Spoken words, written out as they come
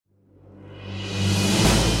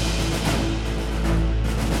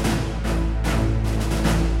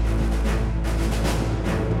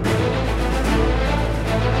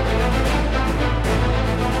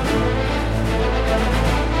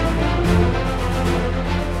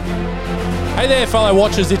Hey there, fellow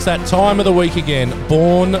watchers. It's that time of the week again.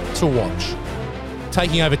 Born to Watch.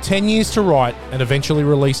 Taking over 10 years to write and eventually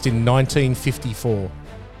released in 1954.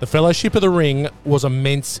 The Fellowship of the Ring was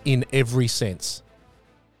immense in every sense.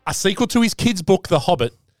 A sequel to his kids' book, The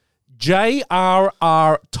Hobbit,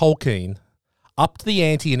 J.R.R. Tolkien upped the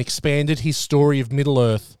ante and expanded his story of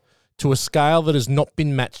Middle-earth to a scale that has not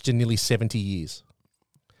been matched in nearly 70 years.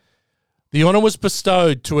 The honour was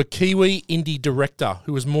bestowed to a Kiwi indie director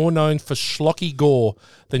who was more known for schlocky gore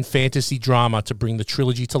than fantasy drama to bring the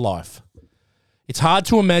trilogy to life. It's hard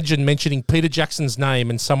to imagine mentioning Peter Jackson's name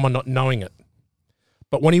and someone not knowing it.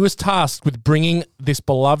 But when he was tasked with bringing this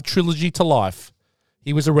beloved trilogy to life,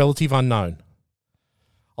 he was a relative unknown.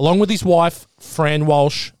 Along with his wife, Fran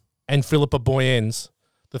Walsh, and Philippa Boyens,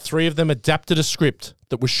 the three of them adapted a script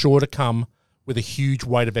that was sure to come with a huge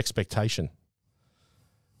weight of expectation.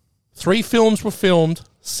 3 films were filmed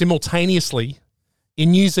simultaneously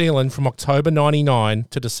in New Zealand from October 1999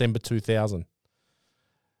 to December 2000.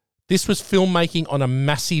 This was filmmaking on a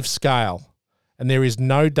massive scale, and there is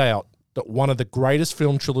no doubt that one of the greatest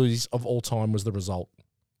film trilogies of all time was the result.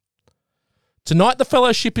 Tonight, the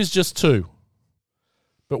Fellowship is just 2,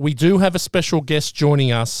 but we do have a special guest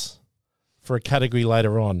joining us for a category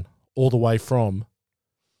later on, all the way from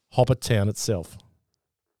Hobbit Town itself.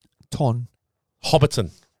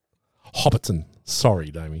 Hobbiton.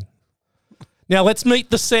 Sorry, Damien. Now let's meet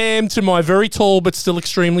the Sam to my very tall but still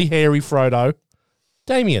extremely hairy Frodo.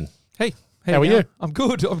 Damien. Hey, how are you? I'm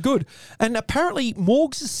good. And apparently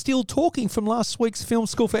Morgs is still talking from last week's film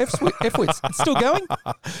school for F-Wits. It's still going?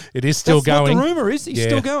 It is still going. That's what the rumour is. He's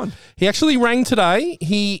still going. He actually rang today.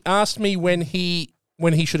 He asked me when he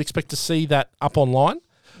should expect to see that up online.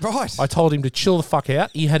 Right. I told him to chill the fuck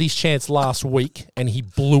out. He had his chance last week and he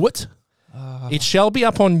blew it. It shall be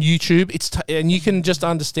up on YouTube. And you can just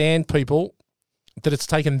understand, people, that it's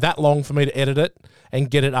taken that long for me to edit it and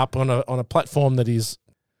get it up on a platform that is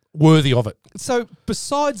worthy of it. So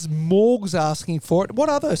besides Morgs asking for it, what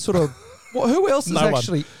other sort of who else is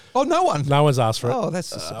actually? Oh, no one. No one's asked for it. Oh,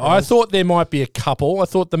 that's. Just I thought there might be a couple. I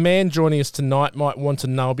thought the man joining us tonight might want to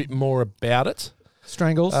know a bit more about it.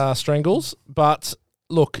 Strangles. But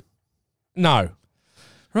look, no.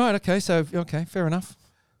 Right. Okay. So fair enough.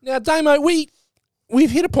 Now, Damo, we've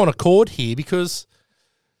hit upon a chord here because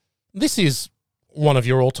this is one of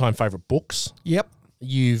your all-time favourite books. Yep.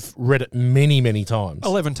 You've read it many, many times.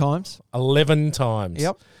 11 times. 11 times.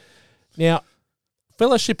 Yep. Now,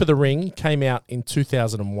 Fellowship of the Ring came out in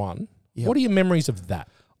 2001. Yep. What are your memories of that?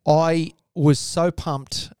 I was so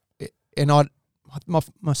pumped, and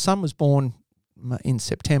my son was born in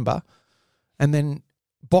September, and then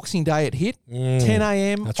Boxing Day it hit, 10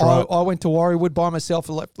 a.m. That's right. I went to Warriewood by myself.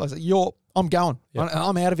 I was like, I'm going. Yep.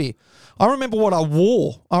 I'm out of here. I remember what I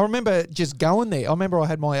wore. I remember just going there. I remember I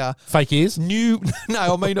had my... fake ears?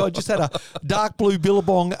 I just had a dark blue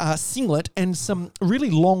Billabong singlet and some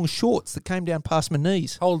really long shorts that came down past my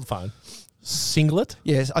knees. Hold the phone. Singlet?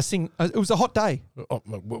 Yes, it was a hot day. Oh,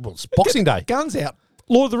 well, it's Boxing Day. Guns out.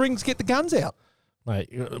 Lord of the Rings, get the guns out. Mate,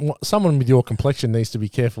 someone with your complexion needs to be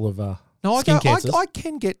careful of... No, cancers. I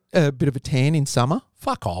can get a bit of a tan in summer.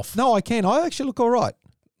 Fuck off. No, I can. I actually look all right.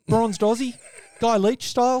 Bronzed Aussie, Guy Leach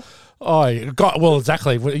style. Oh, well,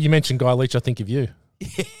 exactly. You mentioned Guy Leach, I think of you.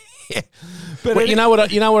 Yeah. But you know what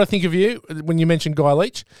I think of you when you mention Guy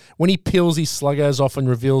Leach? When he peels his sluggos off and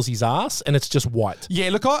reveals his ass, and it's just white.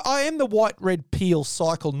 Yeah, look, I am the white-red peel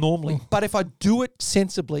cycle normally, but if I do it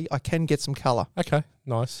sensibly, I can get some colour. Okay,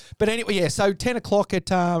 nice. But anyway, yeah, so 10 o'clock at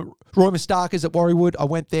Roy Mustarkers at Warriewood, I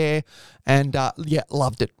went there and,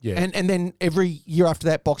 loved it. Yeah. And then every year after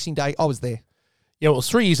that, Boxing Day, I was there. Yeah, well, it was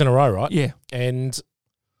 3 years in a row, right? Yeah. And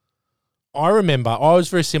I remember, I was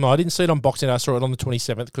very similar. I didn't see it on Boxing Day. I saw it on the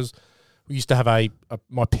 27th because we used to have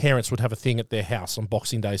my parents would have a thing at their house on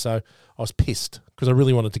Boxing Day. So I was pissed because I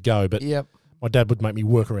really wanted to go, but my dad would make me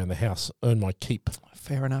work around the house, earn my keep.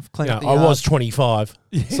 Fair enough. Clean up the I yard. was 25.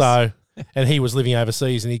 Yes. So, and he was living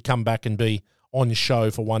overseas and he'd come back and be on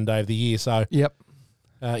show for one day of the year. So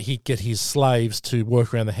he'd get his slaves to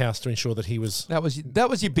work around the house to ensure that he was... That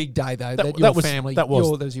was your big day, though. That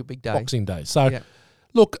was your big day. Boxing Day. So...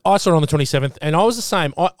 Look, I saw it on the 27th, and I was the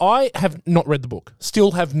same. I have not read the book.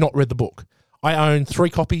 Still have not read the book. I own 3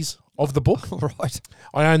 copies of the book. Right.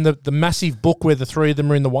 I own the massive book where the 3 of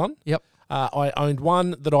them are in the one. Yep. I owned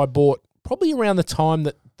one that I bought probably around the time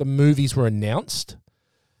that the movies were announced.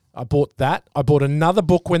 I bought that. I bought another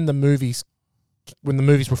book when the movies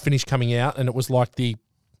were finished coming out, and it was like the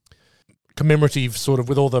commemorative sort of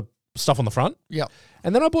with all the stuff on the front. Yep.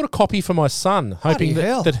 And then I bought a copy for my son, hoping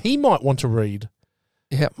that he might want to read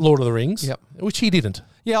Lord of the Rings, which he didn't.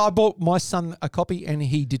 Yeah, I bought my son a copy and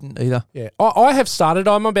he didn't either. Yeah, I have started.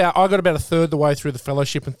 I got about a third the way through The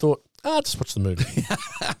Fellowship and thought, just watch the movie.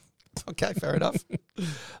 Okay, fair enough.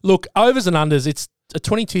 Look, overs and unders. It's a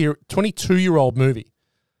 22-year-old movie,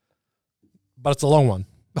 but it's a long one.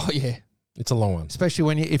 Oh, yeah. It's a long one,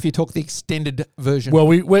 Especially if you talk the extended version. Well,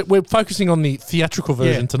 we're focusing on the theatrical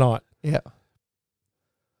version tonight. Yeah.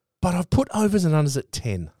 But I've put overs and unders at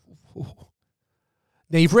 10.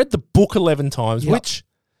 Now, you've read the book 11 times, Yep.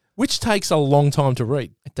 which takes a long time to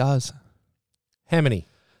read. It does. How many?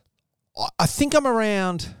 I think I'm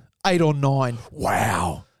around 8 or 9.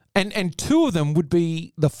 Wow. And 2 of them would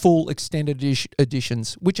be the full extended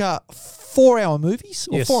editions, which are 4-hour movies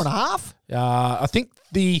or Yes. 4.5. I think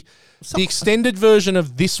the extended version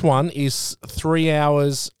of this one is 3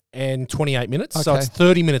 hours and 28 minutes, so Okay. it's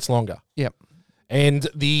 30 minutes longer. Yep. And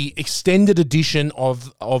the extended edition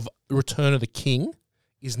of Return of the King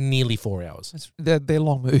is nearly 4 hours. They're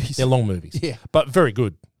long movies. They're long movies, Yeah. but very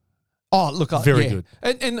good. Oh, look, Very good.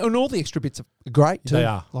 And all the extra bits are great too. They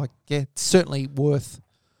are. Like, yeah, it's certainly worth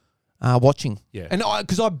watching. Yeah. And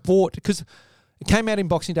because it came out in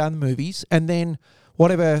Boxing Day in the movies, and then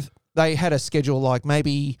whatever they had a schedule, like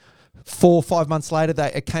maybe 4 or 5 months later,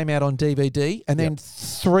 it came out on DVD, and then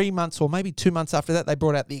 3 months or maybe 2 months after that, they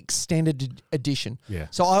brought out the extended edition. Yeah.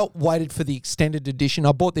 So I waited for the extended edition.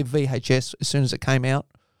 I bought the VHS as soon as it came out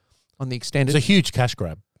on the extended. It's a huge cash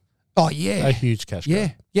grab. Oh yeah, A huge cash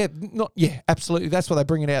grab. absolutely. That's why they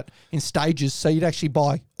bring it out in stages, so you'd actually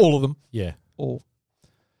buy all of them. Yeah. Or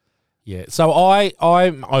Yeah. So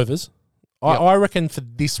I'm overs. Yep. I reckon for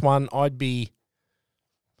this one, I'd be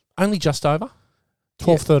only just over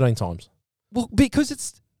 12, 13 times. well, because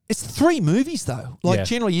it's 3 movies though. Like Yeah.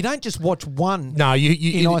 generally, you don't just watch one No,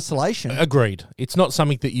 you in isolation. agreed. It's not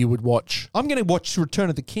something that you would watch. I'm going to watch Return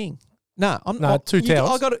of the King. No, I'm No, not. 2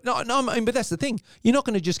 towers. I got it. No, I mean, but that's the thing. You're not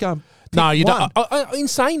going to just go. And pick No, you one. don't. In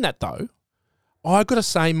saying that though, I got to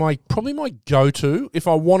say probably my go-to if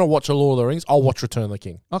I want to watch a Lord of the Rings, I'll watch Return of the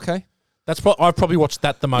King. Okay. I've probably watched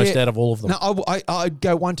that the most Yeah. out of all of them. No, I'd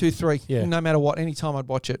go 1, 2, 3. Yeah. No matter what, anytime I'd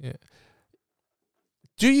watch it. Yeah.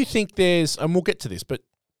 Do you think there's, and we'll get to this, but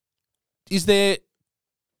is there,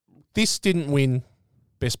 this didn't win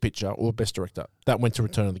Best Picture or Best Director. That went to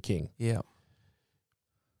Return of the King. Yeah.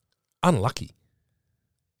 Unlucky.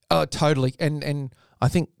 Oh, totally. And I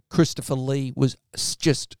think Christopher Lee was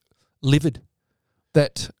just livid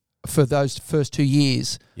that for those first 2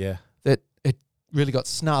 years Yeah. that it really got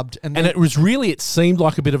snubbed. And And it seemed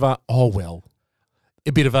like a bit of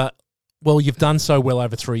you've done so well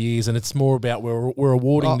over 3 years, and it's more about we're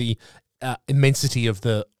awarding the immensity of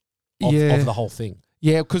the whole thing.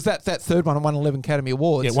 yeah, because that third one won 11 Academy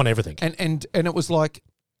Awards. Yeah, it won everything. And it was like,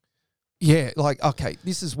 yeah, like, okay,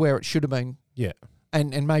 this is where it should have been. Yeah.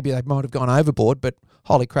 And maybe they might have gone overboard, but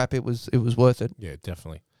holy crap, it was worth it. Yeah,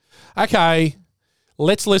 definitely. Okay,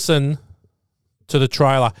 let's listen to the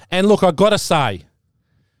trailer. And look, I got to say,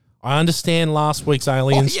 I understand last week's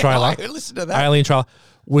Aliens trailer. Listen to that. Alien trailer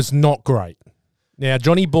was not great. Now,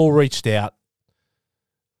 Johnny Ball reached out.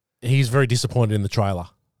 He's very disappointed in the trailer.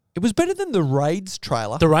 It was better than the Raids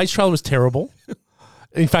trailer. The Raids trailer was terrible.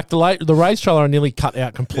 In fact, the Raids trailer I nearly cut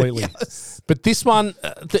out completely. Yes. But this one...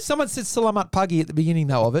 Someone said Salamat Pagi at the beginning,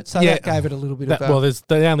 though, of it, so Yeah. that gave it a little bit of... well, there's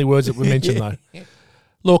the only words that were mentioned, though. Yeah.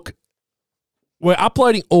 Look, we're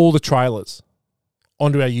uploading all the trailers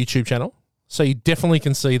onto our YouTube channel, so you definitely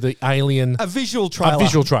can see the Alien... A visual trailer. A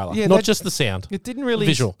visual trailer, Yeah, not that- just the sound. It didn't really...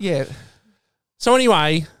 Visual. Yeah. So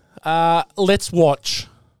anyway, let's watch...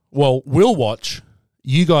 Well, we'll watch.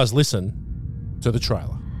 You guys listen to the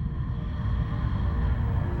trailer.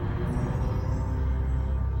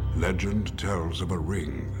 Legend tells of a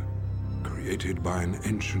ring created by an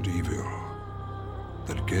ancient evil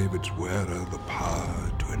that gave its wearer the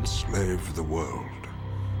power to enslave the world.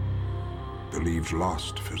 Believed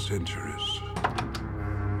lost for centuries,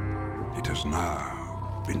 it has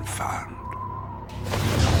now been found.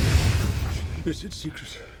 Is it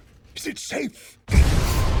secret? Is it safe?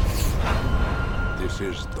 This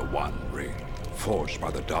is the One Ring, forged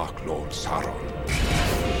by the Dark Lord Sauron.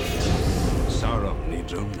 Sauron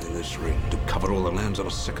needs only this ring to cover all the lands of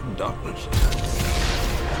a second darkness.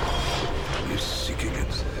 He's seeking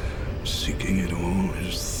it. Seeking it all.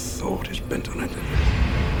 His thought is bent on it.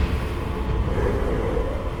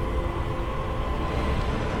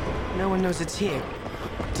 No one knows it's here,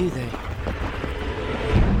 do they?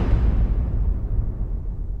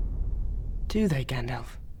 Do they, Gandalf?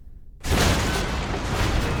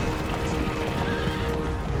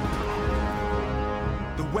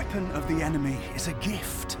 The weapon of the enemy is a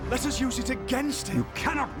gift. Let us use it against him. You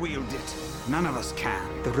cannot wield it. None of us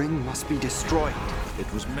can. The ring must be destroyed.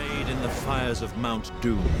 It was made in the fires of Mount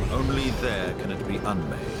Doom. Only there can it be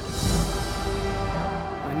unmade.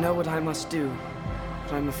 I know what I must do,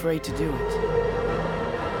 but I'm afraid to do it.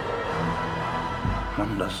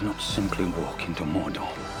 One does not simply walk into Mordor.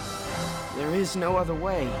 There is no other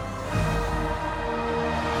way.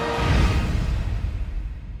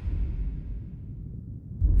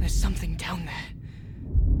 There's something down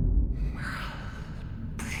there.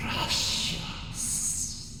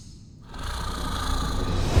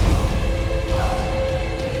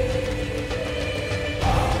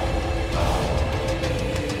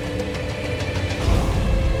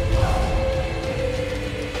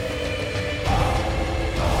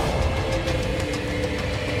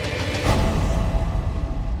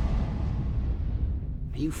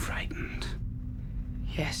 Are you frightened?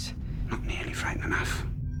 Yes. Not nearly frightened enough.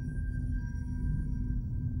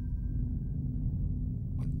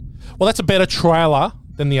 Well, that's a better trailer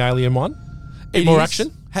than the Alien one. Bit It more is.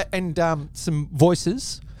 action. And some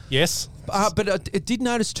voices. Yes. But I did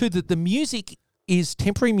notice too that the music is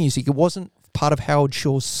temporary music. It wasn't part of Howard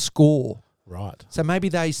Shore's score. Right. So maybe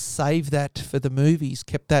they saved that for the movies,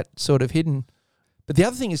 kept that sort of hidden. But the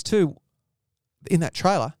other thing is too, in that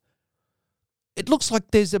trailer, it looks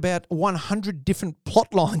like there's about 100 different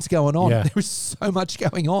plot lines going on. Yeah. There is so much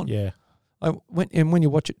going on. Yeah. When you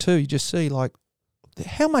watch it too, you just see like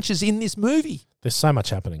how much is in this movie. There's so much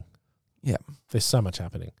happening. Yeah. There's so much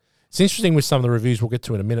happening. It's interesting with some of the reviews we'll get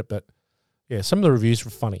to in a minute, but yeah, some of the reviews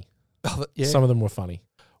were funny. Yeah. Some of them were funny.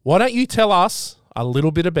 Why don't you tell us a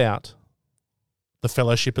little bit about the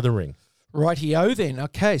Fellowship of the Ring? Rightio then.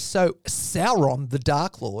 Okay, so Sauron, the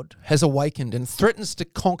Dark Lord, has awakened and threatens to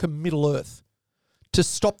conquer Middle-earth. To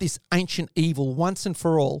stop this ancient evil once and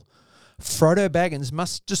for all, Frodo Baggins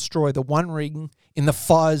must destroy the One Ring in the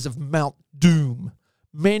fires of Mount Doom.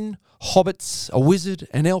 Men, hobbits, a wizard,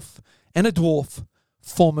 an elf, and a dwarf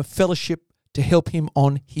form a fellowship to help him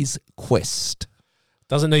on his quest.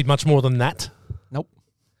 Doesn't need much more than that. Nope.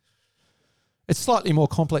 It's slightly more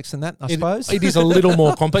complex than that, I suppose. It is a little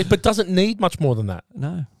more complex, but doesn't need much more than that.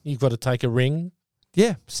 No. You've got to take a ring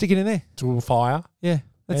Yeah, stick it in there. to a fire. Yeah,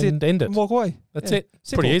 that's And it. end it. And walk away. That's Yeah. it.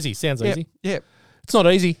 Simple. Pretty easy. Sounds Yeah, easy. yeah. It's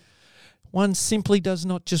not easy. One simply does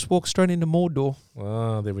not just walk straight into Mordor.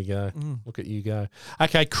 Oh, there we go. Look at you go.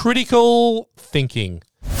 Okay, critical thinking.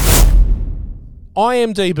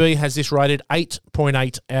 IMDb has this rated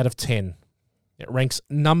 8.8 out of 10. It ranks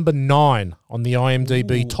number 9 on the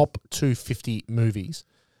IMDb top 250 movies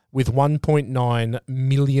with 1.9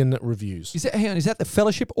 million reviews. Is that the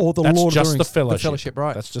Fellowship or the That's Lord just of the the Rings? Fellowship. The Fellowship,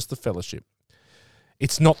 right. That's just the Fellowship.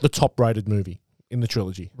 It's not the top rated movie in the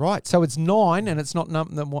trilogy. Right, so it's 9 and it's not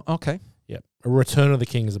number one. Okay, Yep. Return of the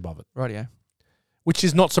King is above it, rightio. which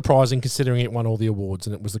is not surprising considering it won all the awards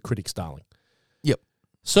and it was the critics' darling. Yep.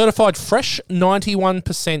 Certified fresh,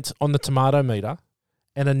 91% on the tomato meter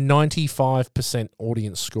and a 95%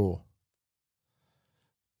 audience score.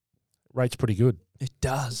 Rate's pretty good. It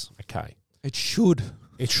does. Okay. It should.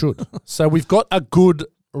 It should. So we've got a good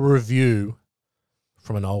review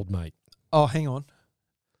from an old mate. Oh, hang on.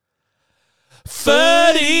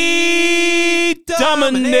 Ferdy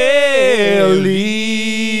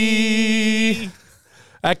Dominelli.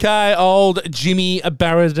 Okay, old Jimmy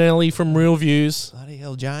Baradinelli from Real Views. Bloody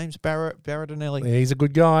hell, James Baradinelli. He's a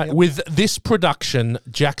good guy. Yep. With this production,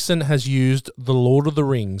 Jackson has used The Lord of the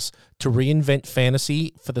Rings to reinvent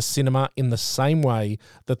fantasy for the cinema in the same way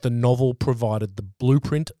that the novel provided the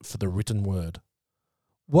blueprint for the written word.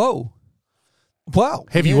 Whoa. Wow.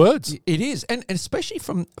 Heavy words. It is. And especially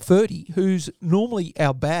from Ferdy, who's normally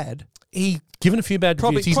our bad. He given a few bad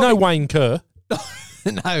Probably- reviews. He's no probably- Wayne Kerr.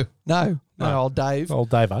 No, old Dave. Old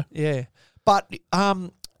Davo. Yeah. But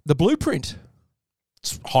the blueprint,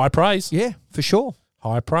 It's high praise. yeah, for sure.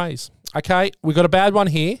 High praise. Okay, we got a bad one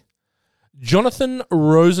here. Jonathan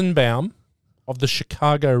Rosenbaum of the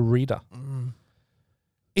Chicago Reader.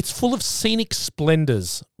 It's full of scenic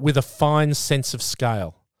splendors with a fine sense of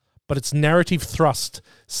scale, but its narrative thrust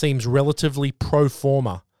seems relatively pro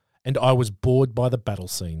forma, and I was bored by the battle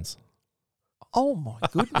scenes. Oh, my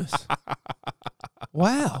goodness.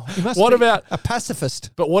 Wow. He must What be about- a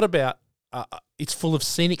pacifist? But what about it's full of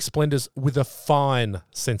scenic splendors with a fine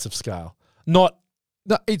sense of scale? Not,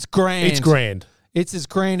 No, it's grand. it's grand. It's as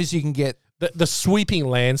grand as you can get. The sweeping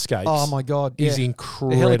landscapes. Oh, my God. Is yeah. incredible.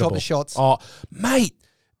 The helicopter shots. Oh, mate,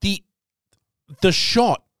 the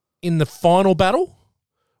shot in the final battle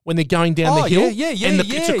when they're going down the hill. And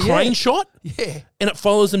it's a crane shot, Yeah. and it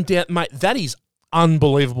follows them down. Mate, that is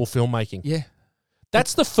unbelievable filmmaking. Yeah.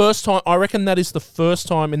 That's the first time. I reckon that is the first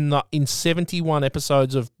time in 71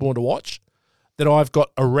 episodes of Born to Watch that I've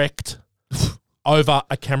got erect over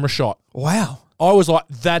a camera shot. Wow. I was like,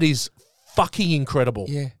 that is fucking incredible.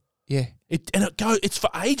 Yeah. Yeah. It's for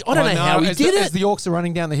age. I don't know how he as did the, it. As the orcs are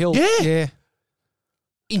running down the hill. Yeah. Yeah.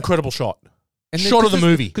 Incredible shot. And Shot of the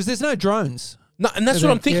movie. Because there's no drones. No, and that's what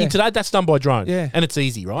I'm thinking today. That's done by drone. Yeah. And it's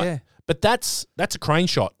easy, right? Yeah. But that's a crane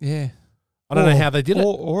shot. Yeah. I don't know how they did it.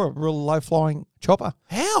 Or a real low-flying chopper.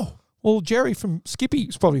 How? Well, Jerry from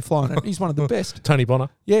Skippy's probably flying it. He's one of the best. Tony Bonner.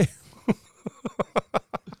 Yeah.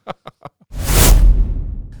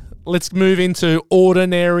 Let's move into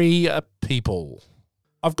ordinary people.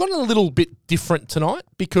 I've gone a little bit different tonight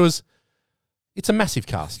because it's a massive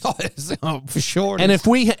cast. Oh, for sure. And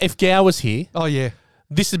if Gow was here, Oh, yeah.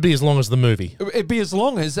 this would be as long as the movie. It'd be as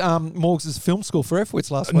long as Morgs' film school for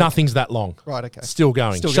F-Wits last week. Nothing's that long. Right, okay. Still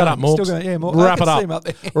going. Still Shut going. up, Morgs. Still going. Yeah, Morgs. Wrap I it can see him up. up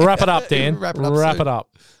there. Wrap it up, Dan. Wrap it up Wrap soon. it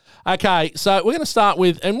up. Okay, so we're going to start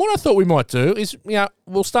with, and what I thought we might do is,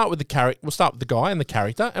 we'll start with the character. We'll start with the guy and the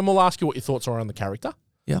character, and we'll ask you what your thoughts are on the character.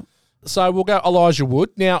 Yeah. So we'll go Elijah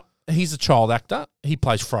Wood. Now, he's a child actor. He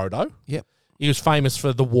plays Frodo. Yep. He was famous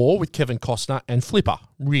for The War with Kevin Costner and Flipper,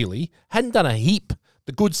 really. Hadn't done a heap.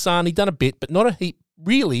 The Good Son, he'd done a bit, but not a heap,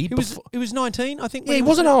 really. He was 19, I think. Yeah, he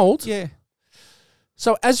wasn't old. Yeah.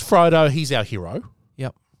 So as Frodo, he's our hero.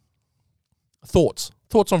 Yep. Thoughts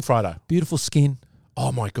on Frodo? Beautiful skin.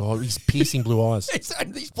 Oh, my God, he's piercing blue eyes.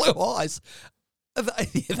 These blue eyes.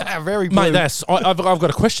 They are very blue. Mate, I've got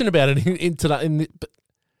a question about it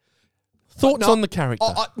thoughts on the character?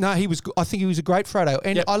 No, he was. I think he was a great Frodo,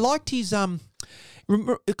 and I liked his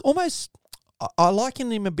almost. I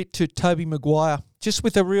liken him a bit to Tobey Maguire, just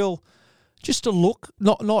with just a look,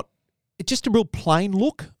 not just a real plain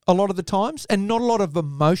look a lot of the times, and not a lot of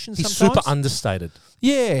emotion. He's sometimes. super understated.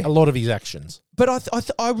 Yeah, a lot of his actions. But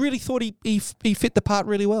I really thought he fit the part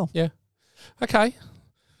really well. Yeah. Okay.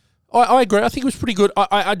 I agree. I think it was pretty good.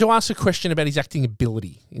 I do ask a question about his acting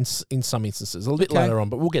ability in some instances a little bit later on,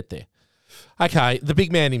 but we'll get there. Okay, the big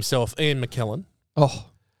man himself, Ian McKellen. Oh,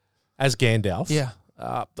 as Gandalf. Yeah.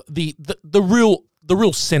 The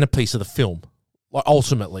real centerpiece of the film, like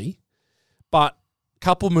ultimately. But a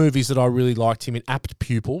couple movies that I really liked him in: Apt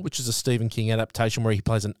Pupil, which is a Stephen King adaptation where he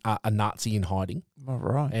plays a Nazi in hiding. All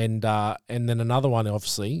right. And then another one,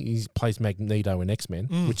 obviously, he plays Magneto in X-Men,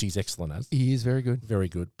 which he's excellent as. He is very good. Very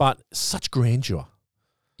good. But such grandeur.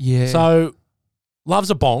 Yeah. So, loves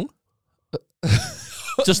a bong.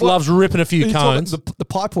 Just loves ripping a few cones. The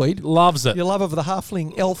pipeweed. Loves it. You love it for the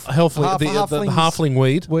halfling elf. The halfling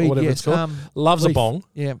weed, or whatever it's called. Loves leaf. a bong.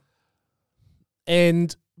 Yeah.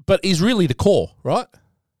 But he's really the core, right?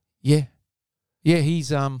 Yeah. Yeah, he's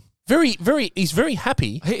he's very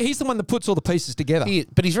happy. He's the one that puts all the pieces together.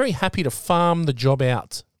 But he's very happy to farm the job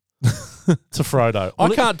out to Frodo.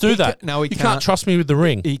 Well, I can't do that. No, he you can't. can't trust me with the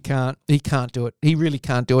ring. He can't do it. He really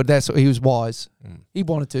can't do it. That's what he was wise. He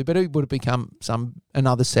wanted to, but he would have become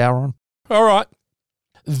another Sauron. All right.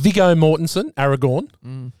 Viggo Mortensen,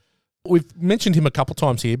 Aragorn. We've mentioned him a couple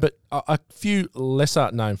times here, but a few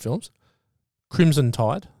lesser known films. Crimson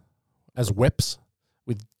Tide as Weps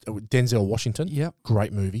with Denzel Washington. Yep.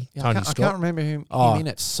 Great movie. Yeah, Tony I Scott. can't remember him in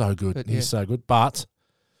it. So good. But, He's so good. But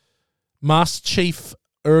Master Chief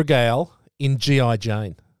Urgale in G.I.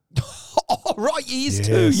 Jane. Oh, right. He is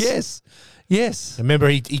too. Yes. Yes. Remember,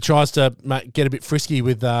 he tries to get a bit frisky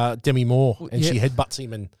with Demi Moore, and she headbutts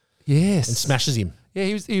him and smashes him. Yeah,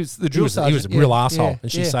 he was the drill sergeant. He was a real asshole, yeah, and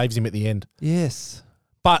she saves him at the end. Yes.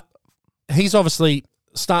 But he's obviously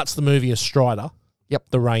starts the movie as Strider. Yep.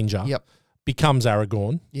 The Ranger. Yep. Becomes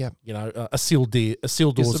Aragorn. Yep. You know,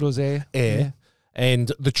 Isildur's heir. Yeah.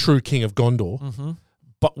 And the true king of Gondor. Mm-hmm.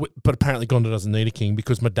 But apparently Gondor doesn't need a king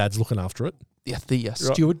because my dad's looking after it. Yeah, the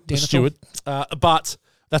steward. The steward. But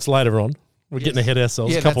that's later on. We're getting ahead of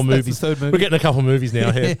ourselves. A couple movies. That's the third movie. We're getting a couple movies now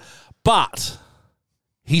ahead. But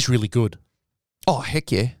he's really good. Oh,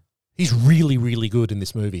 heck yeah. He's really, really good in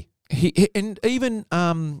this movie. And even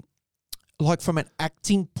like from an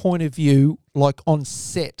acting point of view, like on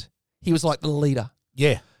set, he was like the leader.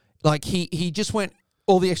 Yeah. Like he just went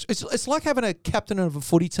all the extra. It's like having a captain of a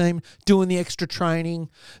footy team doing the extra training,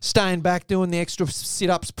 staying back, doing the extra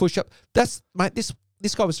sit-ups, push-up. This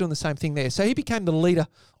guy was doing the same thing there. So he became the leader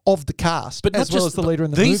of the cast, but as well as the leader in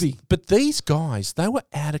the movie. But these guys, they were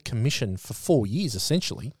out of commission for 4 years,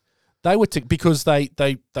 essentially. They were because they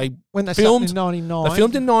when they filmed in 99. They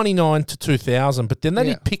filmed in 99 to 2000, but then they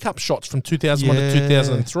did pickup shots from 2001 to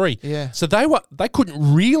 2003. Yeah. So they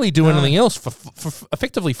couldn't really do anything else for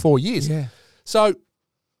effectively 4 years. Yeah. So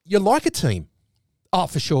you like a team. Oh,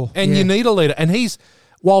 for sure. And you need a leader. And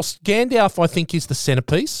whilst Gandalf, I think, is the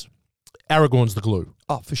centerpiece, Aragorn's the glue,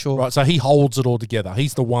 Oh, for sure. right? So he holds it all together.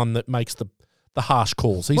 He's the one that makes the harsh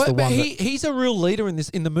calls. He's the But one he's a real leader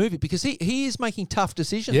in the movie because he is making tough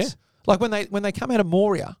decisions. Yeah. Like when they come out of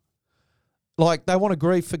Moria, like they want to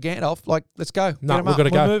grieve for Gandalf. Like, let's go. No, Get 'em we've up. got to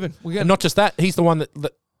We're go. moving. We're And going. not just that, he's the one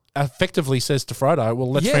that effectively says to Frodo,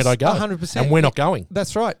 "Well, let Frodo go, 100%. and we're not going."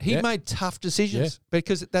 That's right. He Yeah. made tough decisions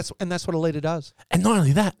because that's what a leader does. And not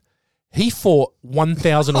only that, he fought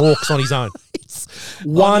 1,000 orcs on his own.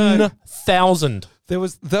 I know. 1,000. They were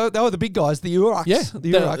the big guys, the Uruks. Yeah. The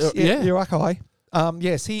The- Uruks. yeah. Urukai.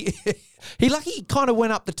 Yes, he he kind of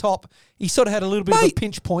went up the top. He sort of had a little bit of a Mate.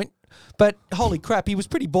 pinch point, but holy crap, he was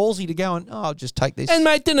pretty ballsy to go and I'll just take this. And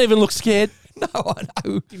mate didn't even look scared. no, I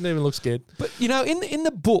know. Didn't even look scared. But you know, in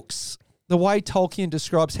the books, the way Tolkien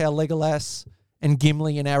describes how Legolas and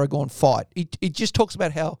Gimli and Aragorn fight, it just talks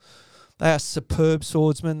about how they are superb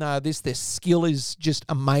swordsmen. Their skill is just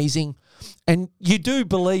amazing, and you do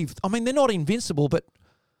believe. I mean, they're not invincible, but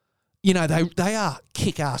you know they are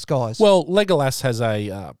kick-ass guys. Well, Legolas has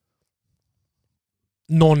a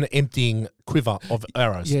non-emptying quiver of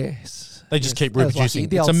arrows. yes, They just keep That was reproducing.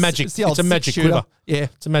 the It's old- a magic. the old It's a magic six-shooter. quiver. Yeah,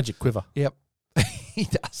 It's a magic quiver. yep, he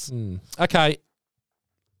does. Okay.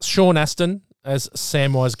 Sean Astin as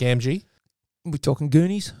Samwise Gamgee. We're talking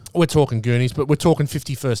Goonies. We're talking Goonies, but we're talking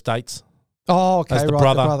 50 First Dates Oh, okay, as the right,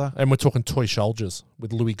 brother. And we're talking Toy Soldiers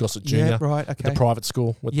with Louis Gossett Jr. Yeah, right, at okay. the private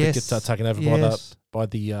school with Yes, that gets taken over yes. by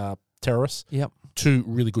the terrorists. Yep. Two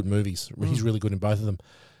really good movies. Mm. He's really good in both of them.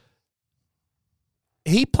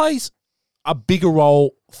 He plays a bigger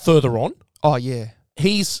role further on. Oh yeah.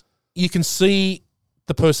 You can see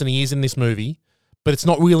the person he is in this movie, but it's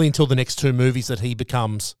not really until the next two movies that he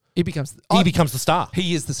becomes He becomes the star.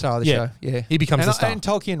 He is the star of the Yeah. show. Yeah, He becomes and the star. And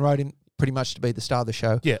Tolkien wrote him pretty much to be the star of the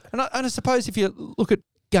show. Yeah. And I suppose if you look at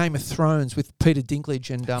Game of Thrones with Peter Dinklage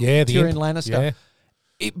and the Tyrion imp. Lannister, Yeah.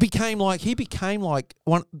 he became like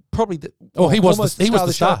one probably the He was almost the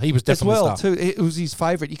of star. show He was definitely as well the star. too. It was his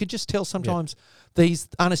favourite. You could just tell sometimes these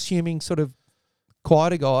unassuming sort of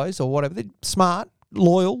quieter guys or whatever, they're smart,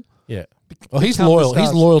 loyal. Yeah. Well, he's become the loyal. He's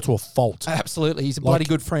stars. loyal to a fault. Absolutely, he's a Like, bloody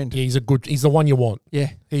good friend. He's the one you want.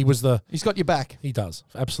 Yeah, He was the. he's got your back. He does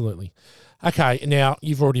absolutely. Okay, now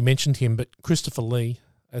you've already mentioned him, but Christopher Lee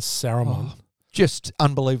as Saruman, Just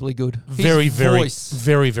unbelievably good. His very, voice.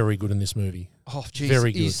 very good in this movie. Oh, geez,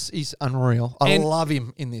 very good. He's unreal. I And- love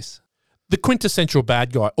him in this. The quintessential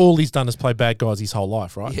bad guy. All he's done is play bad guys his whole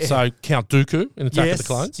life, right? Yeah. So Count Dooku in Attack of the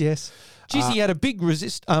Clones. Yes. Geez, he had a big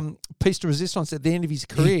piece to resistance at the end of his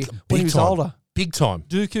career when big he was time. older. Big time.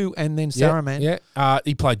 Dooku and then Yeah, Saruman. Yeah.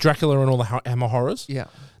 He played Dracula and all the Hammer horrors. Yeah.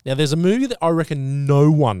 Now, there's a movie that I reckon no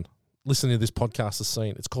one listening to this podcast has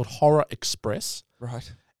seen. It's called Horror Express. Right.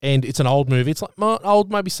 And it's an old movie. It's like old,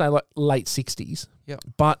 maybe say like late 60s. Yep.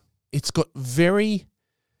 But it's got very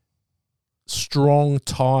strong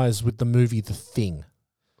ties with the movie The Thing.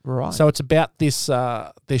 Right. So it's about this,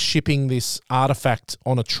 they're shipping this artifact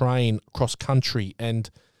on a train across country, and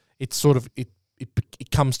it's sort of, it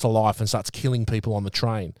comes to life and starts killing people on the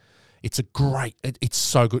train. It's it's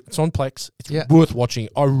so good. It's on Plex. It's worth watching.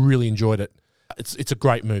 I really enjoyed it. It's a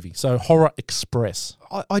great movie. So Horror Express.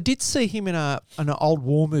 I did see him in an old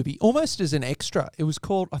war movie, almost as an extra. It was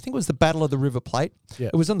called, I think it was the Battle of the River Plate. Yeah.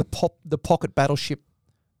 It was on the pocket battleship,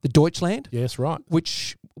 the Deutschland, Yes, right.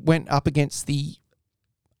 which went up against the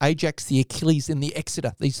Ajax, the Achilles, and the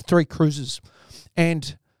Exeter, these three cruisers.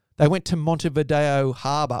 And they went to Montevideo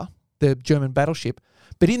Harbour, the German battleship.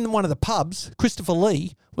 But in one of the pubs, Christopher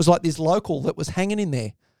Lee was like this local that was hanging in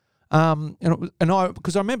there.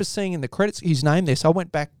 Because I remember seeing in the credits his name there, so I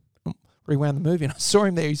went back, rewound the movie, and I saw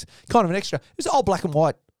him there. He's kind of an extra. It was an old black and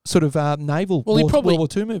white sort of naval World War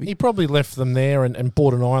II movie. He probably left them there and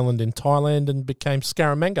bought an island in Thailand and became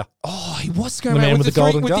Scaramanga. Oh, he was The Scaramanga man with the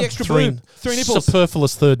golden with gun. the extra boob. Three nipples.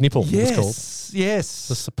 Superfluous third nipple, it was called. Yes.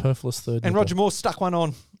 The superfluous third And nipple. Roger Moore stuck one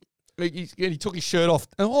on. He took his shirt off.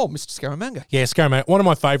 Oh, Mr. Scaramanga. Yeah, Scaramanga. One of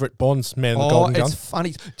my favourite Bonds, Man with the Golden Gun. It's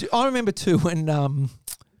funny. I remember too when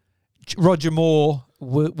Roger Moore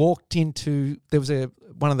walked into, there was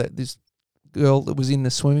this girl that was in the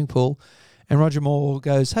swimming pool, and Roger Moore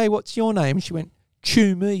goes, "Hey, what's your name?" And she went,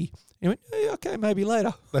 "Chew me." And he went, "Hey, okay, maybe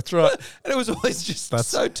later." That's right. And it was always just That's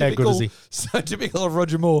so how typical. good is he? So typical of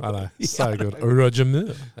Roger Moore. I know. Yeah, So I good. know. Roger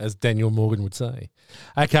Moore, as Daniel Morgan would say.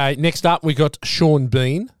 Okay, next up we got Sean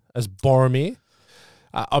Bean as Boromir.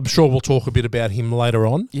 I'm sure we'll talk a bit about him later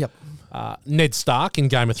on. Yep. Ned Stark in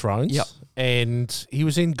Game of Thrones. Yep. And he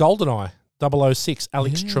was in GoldenEye 006,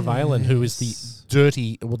 Alex Trevelyan, who is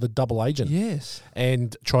the double agent. Yes.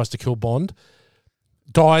 And tries to kill Bond.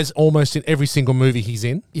 Dies almost in every single movie he's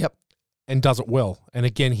in. Yep. and does it well. And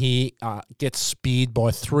again, he gets speared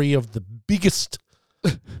by three of the biggest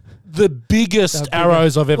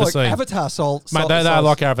arrows I've ever like seen. Avatar soul. Mate, they're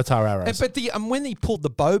like Avatar arrows. But when he pulled the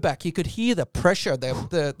bow back, you could hear the pressure,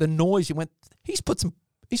 the noise. You went, he's put some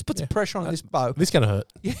pressure on this bow. This is going to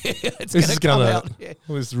hurt. Yeah, it's This is going going to to come hurt. out. Yeah.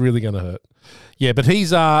 This is really going to hurt. Yeah, but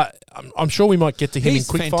he's. I'm sure we might get to him He's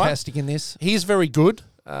in Quickfire. fantastic in this. He's very good.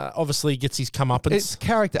 Obviously, gets his comeuppance. His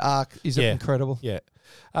character arc is incredible. Yeah.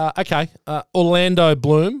 Okay. Orlando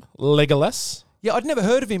Bloom, Legolas. Yeah, I'd never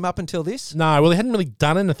heard of him up until this. No, well, he hadn't really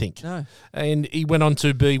done anything. No. And he went on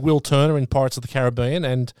to be Will Turner in Pirates of the Caribbean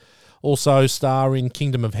and also star in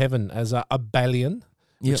Kingdom of Heaven as a Balian,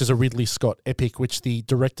 which is a Ridley Scott epic, which the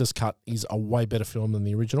director's cut is a way better film than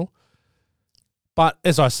the original. But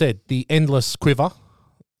as I said, the Endless Quiver,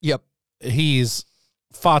 Yep. he is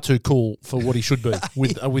far too cool for what he should be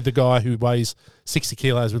with the guy who weighs 60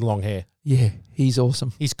 kilos with long hair. Yeah, he's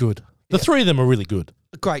awesome. He's good. The three of them are really good.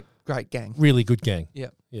 Great gang. Really good gang. Yeah.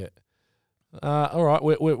 Yeah. All right,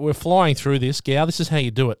 we're flying through this, Gow. This is how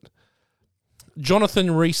you do it.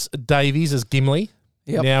 Jonathan Rhys-Davies as Gimli.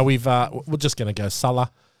 Yep. Now we're just going to go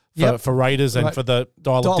Sulla Yep. for Raiders and Right. for the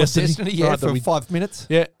Dial of Destiny. yeah, right, for 5 minutes.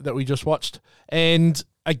 Yeah, that we just watched. And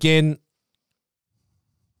again,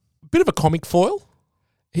 a bit of a comic foil.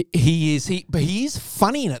 He is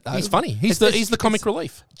funny in it though. He's funny. He's the comic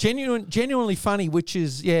relief. Genuinely funny, which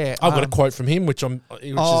is I've got a quote from him, which I'm I'm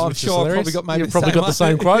is sure I've hilarious. probably got maybe You've the probably same got the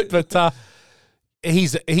same one. quote, but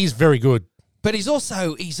he's very good. But he's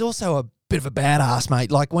also a bit of a badass,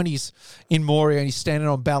 mate. Like when he's in Moria and he's standing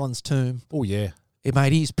on Balin's tomb. Oh yeah,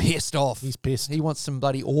 Mate, he's pissed off. he's pissed. He wants some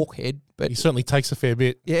bloody orc head. But He certainly takes a fair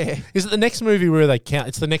bit. yeah, Is it the next movie where they count?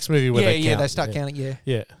 It's the next movie where they count. they start counting. Yeah,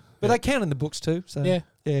 Yeah. but they count in the books too. So Yeah.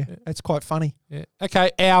 it's quite funny Yeah.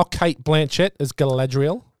 Okay, our Kate Blanchett as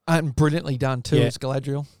Galadriel. and brilliantly done too. Yeah. As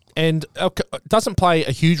Galadriel. And doesn't play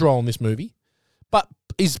a huge role in this movie, but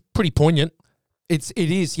is pretty poignant. It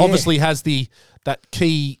is yeah. Obviously has that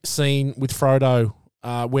key scene with Frodo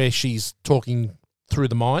where she's talking through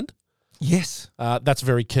the mind. Yes. That's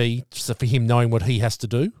very key for him knowing what he has to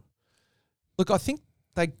do. Look, I think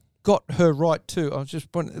they got her right too. I was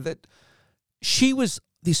just pointing that she was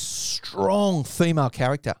this strong female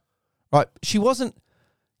character, right? She wasn't,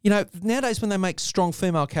 nowadays when they make strong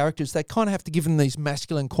female characters, they kind of have to give them these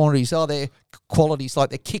masculine qualities. They're qualities like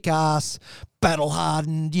they're kick-ass,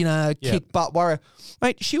 battle-hardened, kick butt warrior.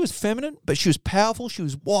 Mate, she was feminine, but she was powerful. She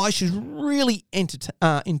was wise. She was really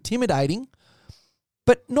intimidating,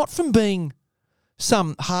 but not from being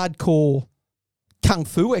some hardcore kung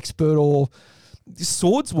fu expert or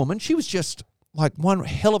swordswoman. She was just like one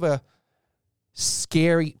hell of a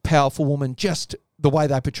scary, powerful woman. Just the way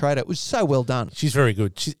they portrayed it was so well done. She's very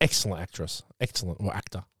good. She's excellent actress. Excellent. Or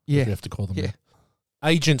actor. Yeah. If you have to call them Yeah. that.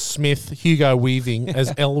 Agent Smith, Hugo Weaving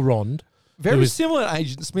as Elrond, Very who is similar to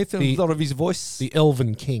Agent Smith in the- a lot of his voice. the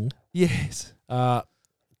Elven King. Yes.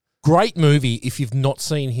 Great movie, if you've not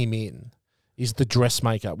seen him in, is The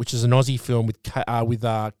Dressmaker, which is an Aussie film with Kate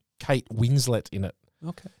Winslet in it.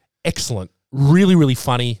 Okay. Excellent. Really, really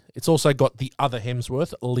funny. It's also got the other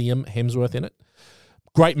Hemsworth, Liam Hemsworth, in it.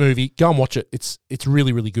 Great movie. Go and watch it. It's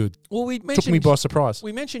really, really good. Well, we Took me mentioned by surprise.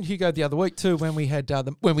 we mentioned Hugo the other week too when we had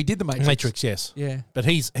when we did the Matrix. Matrix, yes. Yeah. But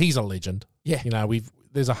he's a legend. Yeah.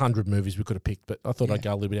 There's 100 movies we could have picked, but I thought I'd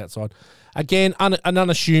go a little bit outside. Again, an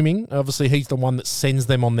unassuming. Obviously, he's the one that sends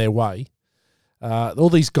them on their way. All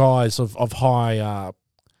these guys of high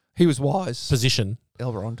He was wise. position.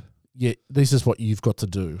 Elrond. Yeah, this is what you've got to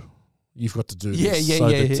do. You've got to do Yeah, this yeah, so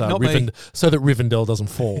yeah, that, yeah. Not me. so that Rivendell doesn't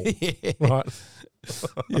fall. Yeah. Right?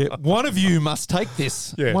 Yeah. One of you must take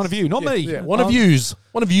this. Yes. One of you, not me. Yeah. One of yous,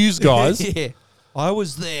 guys. Yeah. I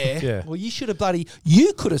was there. Yeah. Well,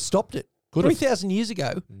 you could have stopped it. Could have. 3,000 years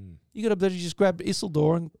ago, you could have bloody just grabbed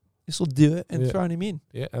Isildur and Yeah. thrown him in.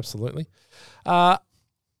 Yeah, absolutely.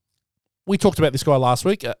 We talked about this guy last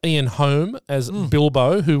week, Ian Holm as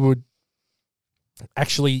Bilbo, who would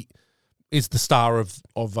actually is the star of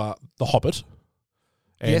The Hobbit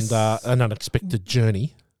and Yes. An Unexpected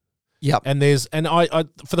Journey. Yep. And I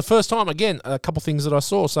for the first time again a couple of things that I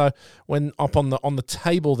saw. So when up on the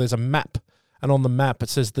table there's a map, and on the map it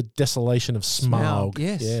says the desolation of Smaug. Smaug,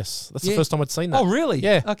 yes. yes, that's Yeah. the first time I'd seen that. Oh, really?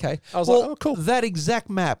 Yeah. Okay. I was like, oh, cool. That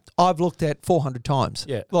exact map I've looked at 400 times.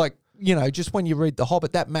 Yeah. Like, just when you read The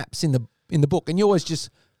Hobbit, that map's in the book, and you always just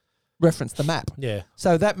reference the map. Yeah,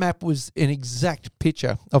 So that map was an exact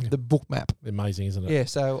picture of the book map. amazing, isn't it? Yeah.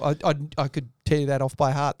 So I could tell you that off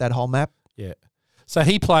by heart, that whole map. Yeah. So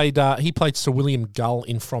he played Sir William Gull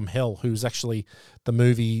in From Hell, who's actually the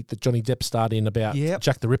movie that Johnny Depp starred in about Yep.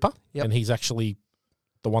 Jack the Ripper, Yep. and he's actually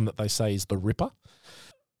the one that they say is the Ripper.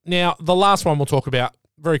 Now, the last one we'll talk about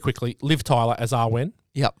very quickly, Liv Tyler as Arwen.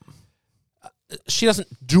 Yep. She doesn't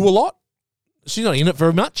do a lot. She's not in it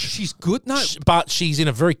very much. She's good. No, But she's in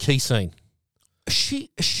a very key scene.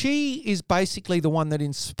 she is basically the one that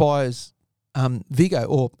inspires Viggo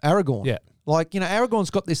or Aragorn. Yeah. Like, Aragorn's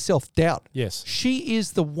got this self-doubt. Yes. She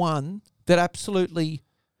is the one that absolutely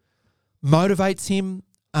motivates him,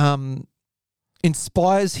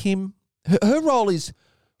 inspires him. Her role is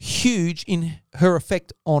huge in her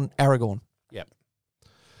effect on Aragorn. Yep.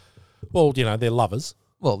 Well, they're lovers.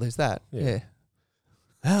 Well, there's that. Yeah.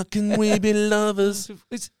 How can we be lovers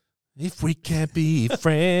if we can't be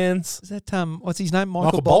friends? Is that what's his name?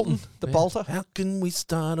 Michael Bolton. The Yeah. Bolter. How can we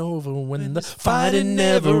start over when the fighting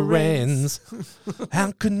never ends?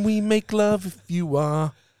 How can we make love if you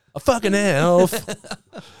are a fucking elf?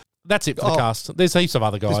 That's it for the cast. There's heaps of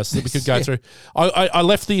other guys that we could go through. I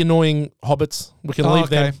left the annoying hobbits. We can leave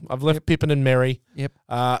them. I've left Pippin and Merry. Yep.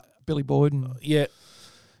 Billy Boyd. And Yeah.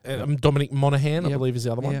 Dominic Monaghan, I Yep. believe, is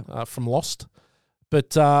the other one Yep. from Lost.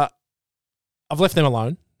 But I've left them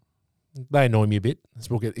alone. They annoy me a bit. As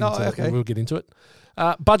we'll get into it.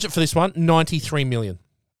 Budget for this one, $93 million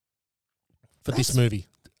for this movie.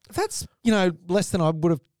 that's, less than I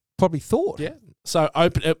would have probably thought. Yeah. So our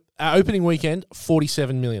opening weekend,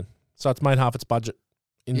 $47 million. So it's made half its budget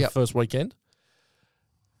in the first weekend.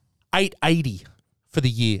 $880 for the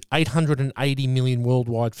year. $880 million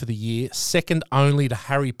worldwide for the year. Second only to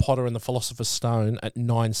Harry Potter and the Philosopher's Stone at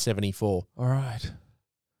 $974. All right.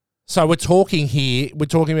 So we're talking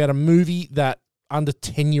about a movie that under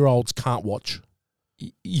 10-year-olds can't watch.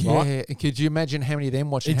 Yeah. Right? Could you imagine how many of them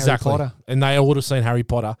watching Exactly. Harry Potter? And they all would have seen Harry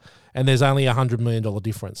Potter, and there's only a $100 million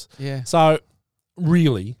difference. Yeah. So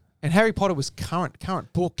really, And Harry Potter was current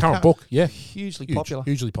book. current book, yeah. Hugely Huge, popular.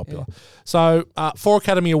 Hugely popular. So 4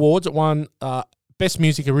 Academy Awards. It won Best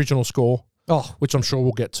Music Original Score, which I'm sure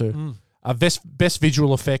we'll get to. Best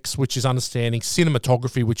Visual Effects, which is understanding.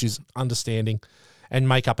 Cinematography, which is understanding. And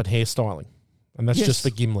makeup and hairstyling. And that's just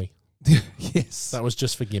for Gimli. Yes. That was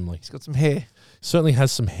just for Gimli. He's got some hair. Certainly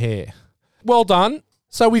has some hair. Well done.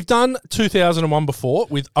 So we've done 2001 before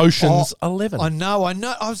with Ocean's 11. I know.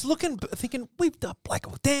 I was thinking, we've done Black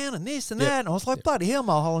Hawk Down and this and that. And I was like, bloody hell,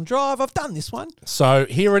 Mulholland Drive. I've done this one. So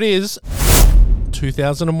here it is.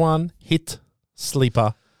 2001 hit,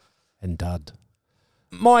 sleeper, and dud.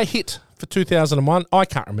 My hit for 2001, I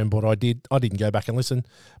can't remember what I did. I didn't go back and listen.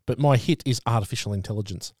 But my hit is artificial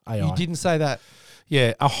intelligence, AI. You didn't say that.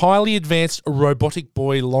 Yeah, a highly advanced robotic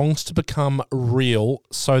boy longs to become real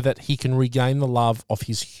so that he can regain the love of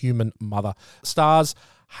his human mother. Stars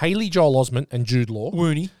Haley Joel Osment and Jude Law.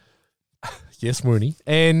 Woony. Yes, Woony.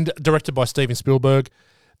 And directed by Steven Spielberg.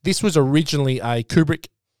 This was originally a Kubrick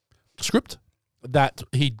script that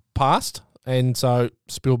he'd passed, and so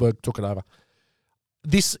Spielberg took it over.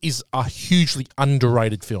 This is a hugely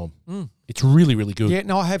underrated film. It's really, really good. Yeah,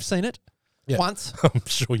 no, I have seen it once. I'm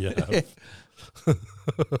sure you have.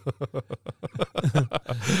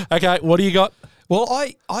 Okay, what do you got? Well,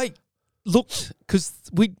 I looked, because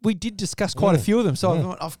we did discuss quite a few of them,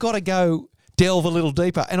 so I've got to go delve a little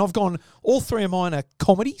deeper. And I've gone, all 3 of mine are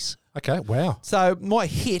comedies. Okay, wow. So my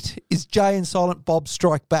hit is Jay and Silent Bob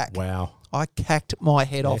Strike Back. Wow. I cacked my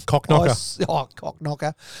head off. Cock knocker. Cock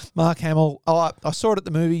knocker. Mark Hamill. I saw it at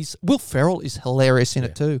the movies. Will Ferrell is hilarious in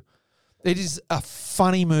it too. It is a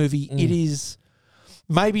funny movie. It is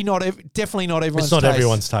maybe definitely not everyone's taste. It's not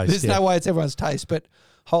everyone's taste. There's no way it's everyone's taste, but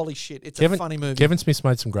holy shit, it's a funny movie. Kevin Smith's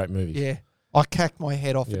made some great movies. Yeah. I cacked my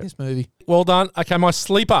head off in this movie. Well done. Okay, my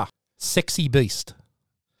sleeper, Sexy Beast.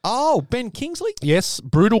 Oh, Ben Kingsley? Yes,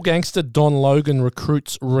 brutal gangster Don Logan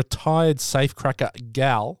recruits retired safecracker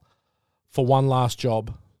Gal for one last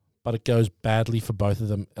job, but it goes badly for both of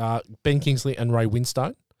them. Ben Kingsley and Ray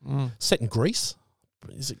Winstone, set in Greece.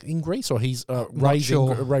 Is it in Greece, or he's Ray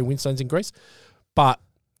Winstone's in Greece? But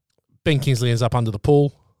Ben Kingsley ends up under the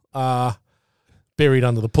pool, buried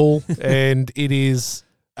under the pool, and it is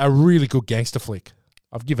a really good gangster flick.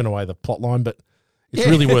 I've given away the plot line, but it's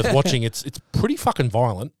really worth watching. It's pretty fucking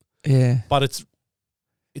violent. Yeah. But it's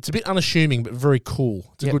a bit unassuming, but very cool.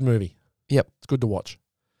 It's a good movie. Yep. It's good to watch.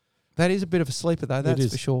 That is a bit of a sleeper, though.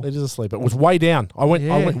 That's for sure. It is a sleeper. It was way down. I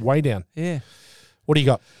went way down. Yeah. What do you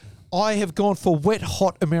got? I have gone for Wet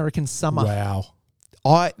Hot American Summer.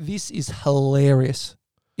 Wow. This is hilarious.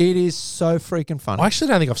 It is so freaking funny. I actually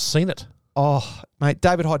don't think I've seen it. Oh, mate,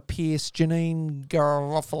 David Hyde Pierce, Janine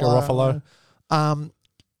Garofalo.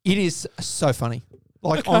 It is so funny.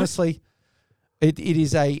 Like, honestly, it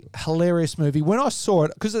is a hilarious movie. When I saw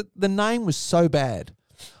it, because the name was so bad,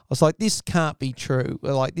 I was like, this can't be true.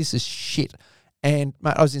 Like, this is shit. And,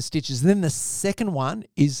 mate, I was in stitches. And then the second one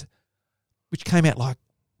which came out like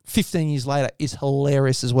 15 years later is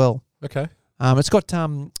hilarious as well. Okay. It's got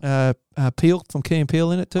Peele from Key and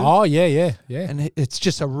Peele in it too. Oh, yeah. And it's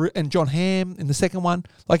just and John Hamm in the second one.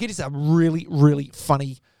 Like, it is a really, really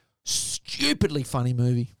funny, stupidly funny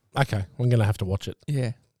movie. Okay, I'm going to have to watch it.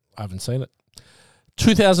 Yeah. I haven't seen it.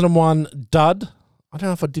 2001 dud. I don't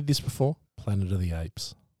know if I did this before. Planet of the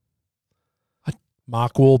Apes.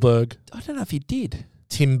 Mark Wahlberg. I don't know if you did.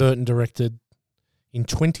 Tim Burton directed in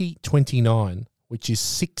 2029, which is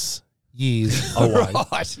 6 years away.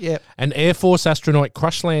 Right, yeah. An Air Force astronaut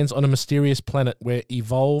crash lands on a mysterious planet where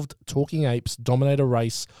evolved talking apes dominate a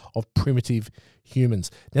race of primitive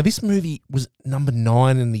humans. Now, this movie was number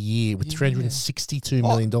 9 in the year with $362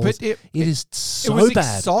 million. But it is so it was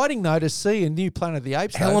bad. exciting, though, to see a new Planet of the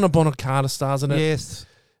Apes. Helena Bonham Carter stars in it. Yes.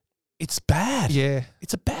 It's bad. Yeah.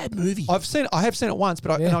 It's a bad movie. I have seen it once,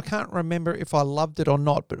 but and I can't remember if I loved it or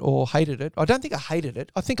not, or hated it. I don't think I hated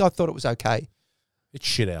it. I think I thought it was okay. It's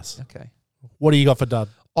shithouse. Okay. What do you got for dud?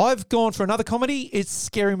 I've gone for another comedy. It's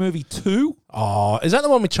Scary Movie 2. Oh, is that the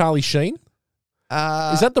one with Charlie Sheen?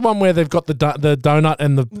 Is Is that the one where they've got the donut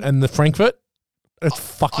and the Frankfurt? It's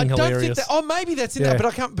fucking hilarious. Don't think that. Maybe that's in there, but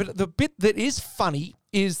I can't. But the bit that is funny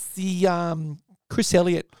is the Chris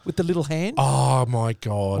Elliott with the little hand. Oh my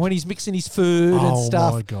god! When he's mixing his food and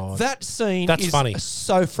stuff. Oh my god! That scene That's is funny.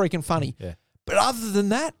 So freaking funny. Yeah. But other than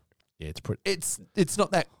that, Yeah, it's pretty. it's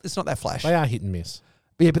not that flash. They are hit and miss.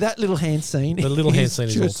 Yeah, but that little hand scene. The little hand scene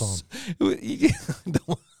is all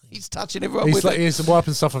time. He's touching everyone with it. He's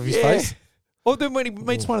wiping stuff off his face. Or then when he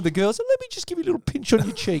meets one of the girls, let me just give you a little pinch on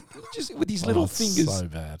your cheek, just with his little it's fingers. So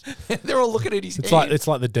bad. They're all looking at his It's hand.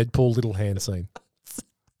 like the Deadpool little hand scene.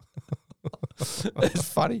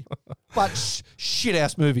 It's funny, but shit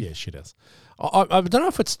ass movie. Yeah, shit ass. I don't know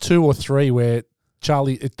if it's 2 or 3 where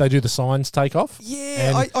they do the signs take off.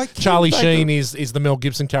 Yeah, and I Charlie Sheen is the Mel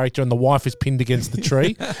Gibson character, and the wife is pinned against the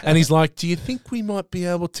tree, and he's like, "Do you think we might be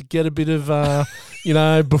able to get a bit of,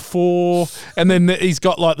 before?" And then he's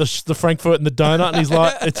got like the Frankfurt and the donut, and he's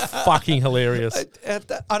like, "It's fucking hilarious."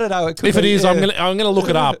 I don't know. If it is, I'm gonna look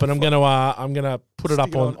it up, and I'm gonna put it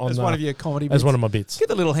up on as one of your comedy as bits. one of my bits. Get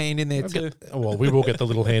the little hand in there too. Well, we will get the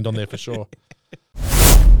little hand on there for sure.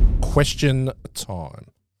 Question time.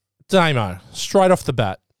 Damo, straight off the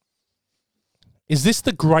bat, is this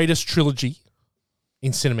the greatest trilogy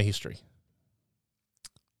in cinema history?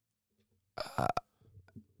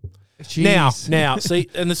 Now, see,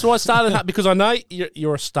 and this is why I started because I know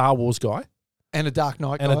you're a Star Wars guy and a Dark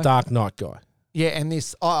Knight and guy. a Dark Knight guy. Yeah, and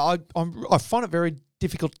this I find it very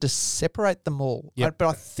difficult to separate them all. Yep. But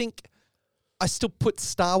I think I still put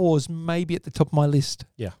Star Wars maybe at the top of my list.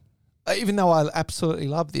 Yeah. Even though I absolutely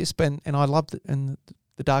love this, and I loved it, and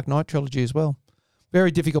the Dark Knight trilogy as well.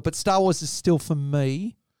 Very difficult, but Star Wars is still for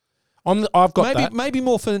me. I've got that. Maybe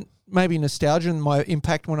more for nostalgia and my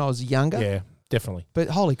impact when I was younger. Yeah, definitely. But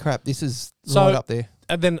holy crap, this is So- right up there.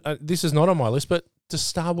 And then this is not on my list, but does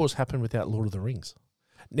Star Wars happen without Lord of the Rings?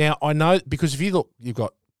 Now, I know because if you look, you've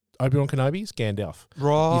got Obi-Wan Kenobi's Gandalf.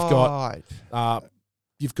 Right.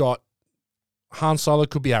 You've got Han Solo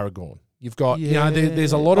could be Aragorn. You've got,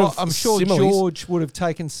 there's a lot of I'm sure similes. George would have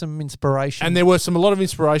taken some inspiration. And there were a lot of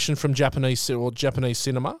inspiration from Japanese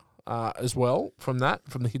cinema as well, from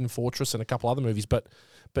the Hidden Fortress and a couple other movies. But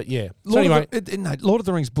yeah. So anyway. Lord of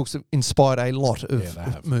the Rings books have inspired a lot they of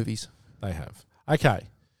have. movies. They have. Okay.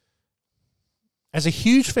 As a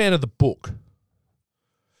huge fan of the book,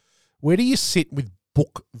 where do you sit with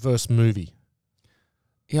book versus movie?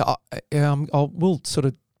 Yeah, we'll sort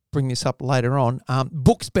of bring this up later on.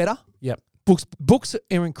 Books better. Yep. Books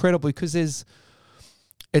are incredible because it's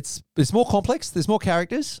more complex. There's more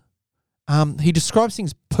characters. He describes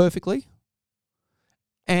things perfectly,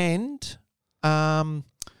 and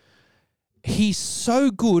he's so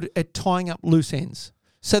good at tying up loose ends.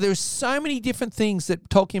 So there are so many different things that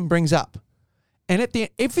Tolkien brings up, and at the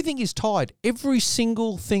end, everything is tied. Every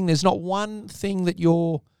single thing. There's not one thing that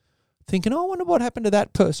you're thinking, "Oh, I wonder what happened to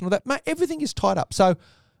that person," or that. Everything is tied up. So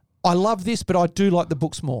I love this, but I do like the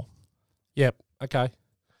books more. Yep. Okay.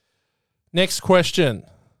 Next question.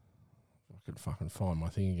 I could fucking find my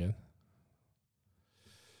thing again.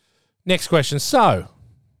 Next question. So,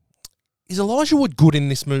 is Elijah Wood good in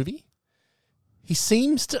this movie? He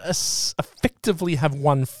seems to effectively have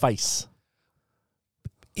one face.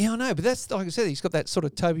 Yeah, I know, but that's like I said. He's got that sort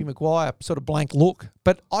of Tobey Maguire sort of blank look.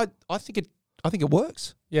 But I think it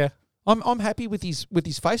works. Yeah. I'm happy with his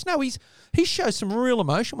face. No, he shows some real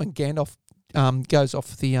emotion when Gandalf goes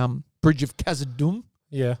off the bridge of Khazad-dûm.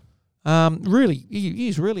 Yeah. Really,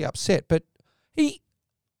 he's really upset. But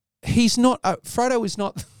he's not. Frodo is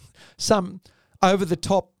not some over the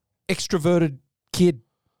top extroverted kid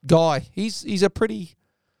guy. He's a pretty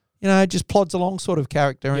just plods along sort of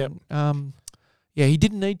character. Yep. And he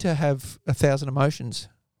didn't need to have 1,000 emotions.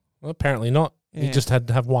 Well, apparently not. He Yeah. just had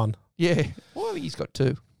to have one. Yeah. Well, he's got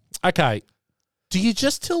 2. Okay. Do you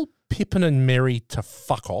just tell Pippin and Merry to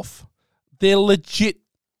fuck off? They're legit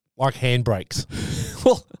like handbrakes.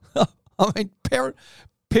 Well, I mean,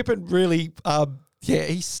 Pippin really,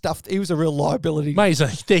 he stuffed. He was a real liability. Mate,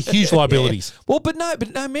 they're huge liabilities. Well, but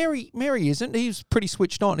no, Mary isn't. He's pretty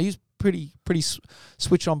switched on. He's pretty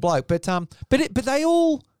switched on bloke. But they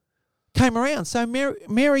all came around. So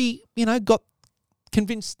Mary, got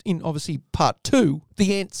convinced in obviously part 2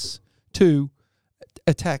 the Ents to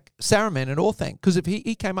attack Saruman and Orthanc because if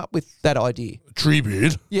he came up with that idea.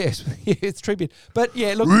 Treebeard. Yes, it's Treebeard. But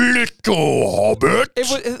yeah, look, Little Hobbit.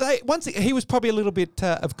 He was probably a little bit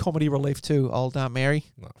of comedy relief too, old Mary.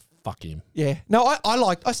 No, fuck him. Yeah, no, I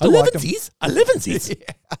still like him. 11s.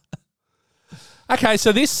 Yeah. Okay,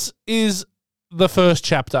 so this is the first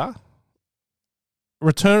chapter.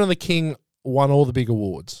 Return of the King won all the big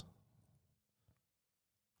awards.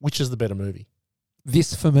 Which is the better movie?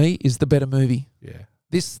 This for me is the better movie. Yeah.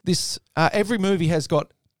 This every movie has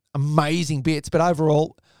got amazing bits, but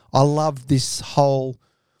overall, I love the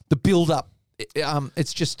build up.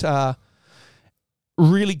 It's just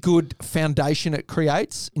really good foundation it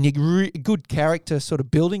creates, and you good character sort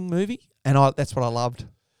of building movie, and that's what I loved.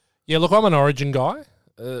 Yeah, look, I'm an Origin guy,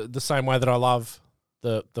 the same way that I love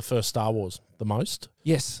the first Star Wars the most.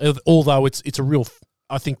 Yes, although it's a real.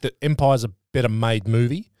 I think that Empire's a better made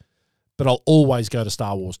movie, but I'll always go to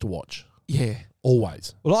Star Wars to watch. Yeah.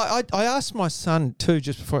 Always. Well, I asked my son too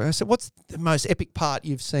just before. I said, "What's the most epic part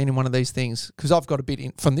you've seen in one of these things?" Because I've got a bit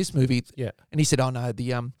in from this movie. Yeah. And he said, "Oh no,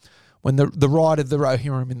 when the ride of the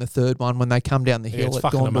Rohirrim in the third one, when they come down the hill it's at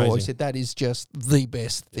fucking Gondor," amazing. he said that is just the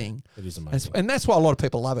best thing. It is amazing. And that's why a lot of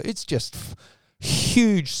people love it. It's just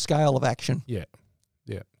huge scale of action. Yeah.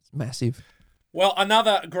 It's massive. Well,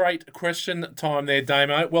 another great question time there,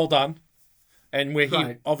 Damo. Well done. And we're here.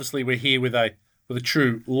 Great. Obviously, we're here with a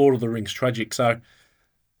true Lord of the Rings tragic. So,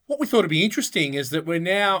 what we thought would be interesting is that we're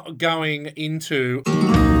now going into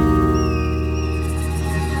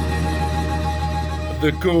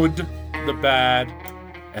the good, the bad,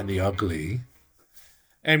 and the ugly.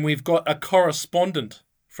 And we've got a correspondent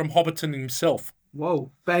from Hobbiton himself.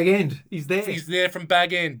 Whoa, Bag End. He's there. He's there from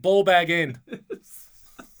Bag End, Ball Bag End.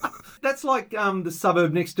 That's like the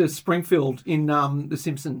suburb next to Springfield in The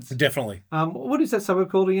Simpsons. Definitely. What is that suburb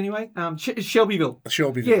called anyway? Shelbyville.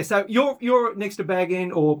 Shelbyville. Yeah, so you're next to Bag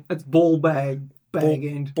End, or it's Ball Bag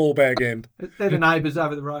End. Ball Bag End. They're the neighbours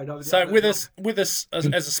over the road. So with us as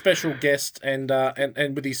a special guest and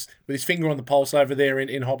with his finger on the pulse over there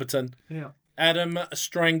in Hobbiton, Yeah. Adam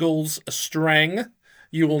Strangles Strang.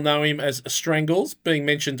 You will know him as Strangles, being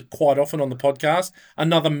mentioned quite often on the podcast.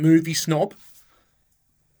 Another movie snob.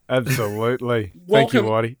 Absolutely. Thank you,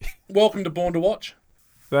 Whitey. Welcome to Born to Watch.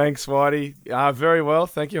 Thanks, Whitey. Very well.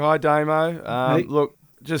 Thank you. Hi, Damo. Hey. Look,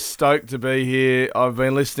 just stoked to be here. I've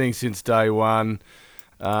been listening since day one.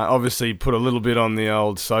 Obviously, put a little bit on the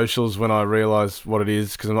old socials when I realised what it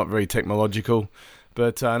is because I'm not very technological.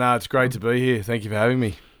 But no, it's great to be here. Thank you for having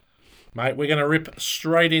me. Mate, we're going to rip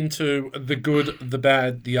straight into the good, the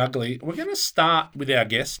bad, the ugly. We're going to start with our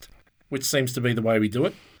guest, which seems to be the way we do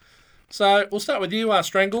it. So we'll start with you,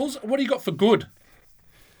 Strangles. What do you got for good?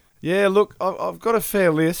 Yeah, look, I've got a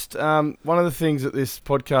fair list. One of the things that this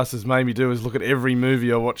podcast has made me do is look at every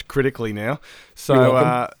movie I watch critically now.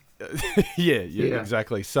 So, yeah,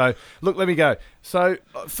 exactly. So, look, let me go. So,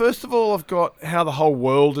 first of all, I've got how the whole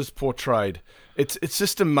world is portrayed. It's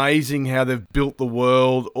just amazing how they've built the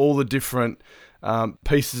world, all the different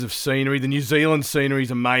pieces of scenery. The New Zealand scenery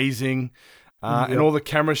is amazing. And all the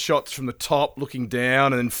camera shots from the top looking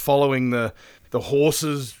down and then following the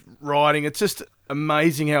horses riding. It's just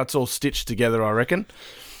amazing how it's all stitched together, I reckon.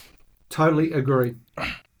 Totally agree.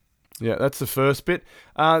 Yeah, that's the first bit.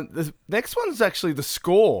 The next one is actually the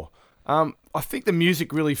score. I think the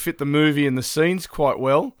music really fit the movie and the scenes quite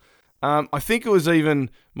well. I think it was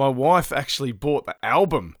even my wife actually bought the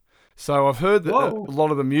album. So I've heard that a lot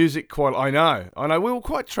of the music I know. We were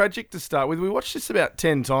quite tragic to start with. We watched this about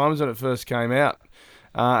 10 times when it first came out.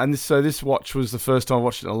 So this watch was the first time I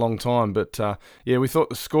watched it in a long time. But we thought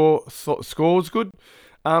the score was good.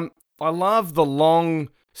 I love the long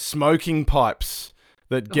smoking pipes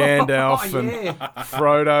that Gandalf and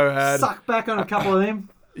Frodo had. Suck back on a couple of them.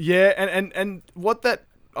 Yeah, and what that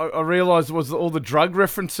I realised was all the drug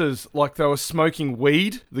references, like they were smoking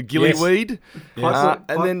weed, the gillyweed,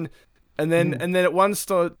 and then at one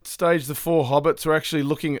stage the four hobbits were actually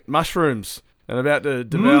looking at mushrooms and about to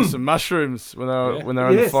devour some mushrooms when they were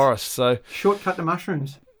in the forest. So shortcut to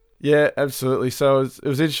mushrooms. Yeah, absolutely. So it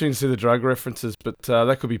was interesting to see the drug references, but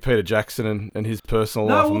that could be Peter Jackson and his personal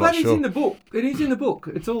life. No, I'm well, not that is sure. in the book. It is in the book.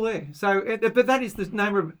 It's all there. So, but that is the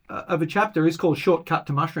name of a chapter. Is called Shortcut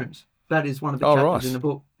to Mushrooms. That is one of the chapters right. in the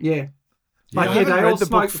book. Yeah. I But haven't they read all the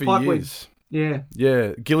book smoke for pipe weed. years. Yeah.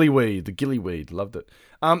 Yeah, gillyweed, the gillyweed, loved it.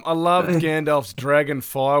 I loved Gandalf's dragon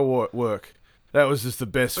firework. That was just the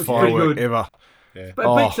best It's firework pretty good. ever. Yeah.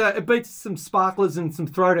 But it beats some sparklers and some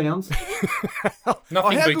throwdowns.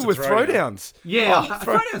 Nothing How beats good a were throwdown. throwdowns? Yeah, Oh,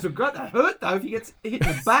 throwdowns are great. They hurt though if you get hit in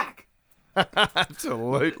the back.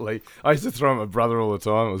 Absolutely. I used to throw at my brother all the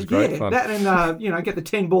time. It was great fun. That and get the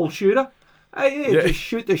 10-ball shooter. Hey, Yeah. just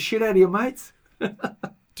shoot the shit out of your mates.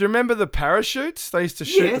 Do you remember the parachutes? They used to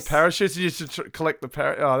shoot Yes. the parachutes. You used to collect the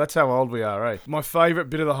parachutes. Oh, that's how old we are, eh? My favourite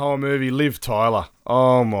bit of the whole movie, Liv Tyler.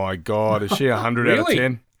 Oh, my God. Is she 100 out of Really?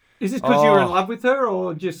 10? Is this because you were in Oh. love with her,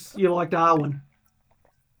 or just you like Darwin?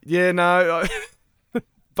 Yeah, no.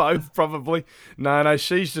 Both, probably. No,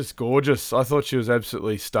 she's just gorgeous. I thought she was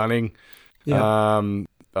absolutely stunning. Yeah.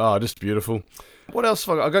 Just beautiful. What else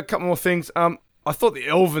have I got? I got a couple more things. I thought the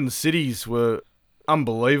Elven cities were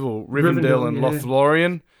unbelievable. Rivendell and yeah.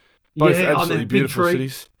 Lothlorien. Both Yeah, on absolutely that big beautiful tree.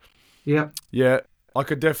 cities. Yeah. Yeah, I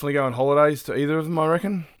could definitely go on holidays to either of them, I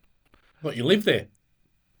reckon. What, you live there?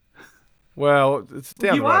 Well, it's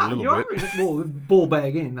down You the road are. a little You are. bit. Well, ball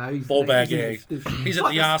bag in though. Ball bag, yeah. He's at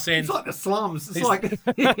the arse end. It's like the slums. It's He's- like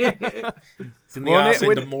It's in the Well, arse now-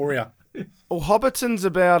 end of Moria. Well, Hobbiton's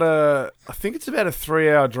I think it's about a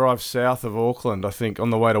 3-hour drive south of Auckland, I think, on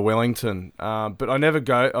the way to Wellington. But I've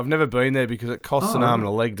never been there because it costs an arm and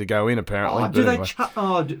a leg to go in, apparently. do But they?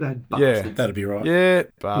 anyway. Do they? Yeah. That'd be right. Yeah,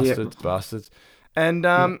 bastards. And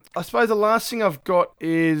I suppose the last thing I've got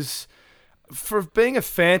is, for being a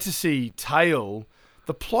fantasy tale,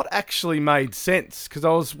 the plot actually made sense because I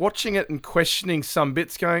was watching it and questioning some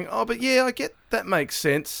bits, going, "Oh, but yeah, I get that makes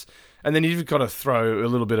sense." And then you've got to throw a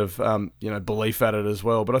little bit of belief at it as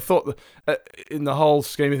well. But I thought in the whole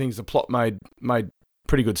scheme of things, the plot made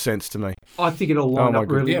pretty good sense to me. I think it all lined my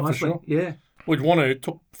up really Yeah, for nicely. sure. Yeah. We'd want to. It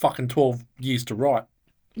took fucking 12 years to write.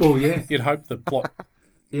 Well, yeah. You'd hope the plot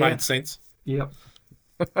Yeah. made sense. Yep.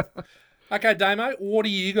 Okay, Damo, what do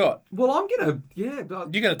you got? Well, I'm gonna You're going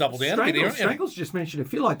to double down a bit here, aren't you? Strangles just mentioned a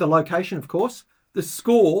few, like the location, of course, the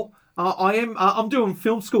score. I'm doing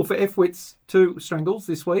film school for F-Wits 2 Strangles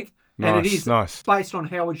this week, and it is Nice. based on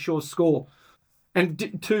Howard Shore's score. And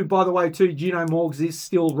by the way, Gino Morgs is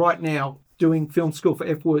still right now doing film school for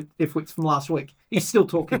F-Wits from last week. He's still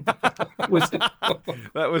talking.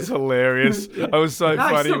 That was hilarious. That was so No,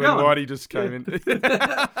 he's funny still when going. Whitey just came in.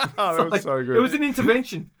 That was so good. It was an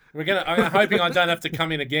intervention. I'm hoping I don't have to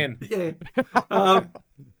come in again. Yeah.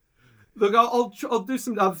 Look, I'll do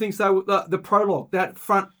some other things though. The prologue, that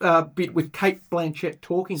front bit with Kate Blanchett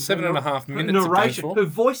talking, 7.5 minutes it goes narration. for. Her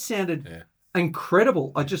voice sounded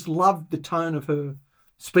incredible. I just loved the tone of her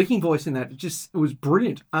speaking voice in that. It was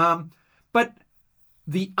brilliant. But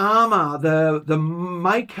the armor, the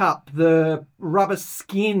makeup, the rubber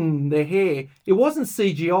skin, the hair, it wasn't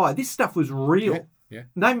CGI. This stuff was real. Yeah.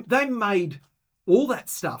 They made all that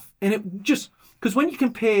stuff, and it just. Because when you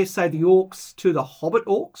compare, say, the orcs to the Hobbit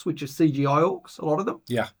orcs, which are CGI orcs, a lot of them,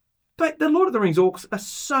 Yeah. but the Lord of the Rings orcs are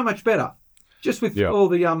so much better, just with all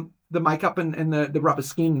the makeup and the rubber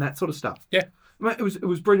skin and that sort of stuff. Yeah. It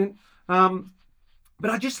was brilliant. But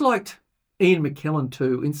I just liked Ian McKellen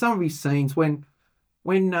too in some of his scenes when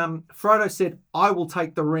Frodo said, "I will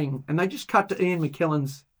take the ring," and they just cut to Ian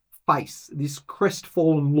McKellen's face, this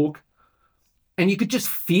crestfallen look, and you could just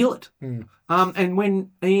feel it. And when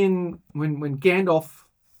Gandalf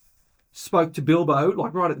spoke to Bilbo,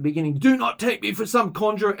 like right at the beginning, "Do not take me for some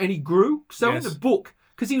conjurer," and he grew. So Yes. in the book,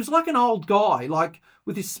 because he was like an old guy, like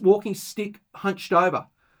with his walking stick hunched over,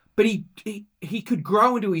 but he could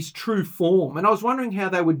grow into his true form. And I was wondering how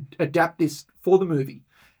they would adapt this for the movie,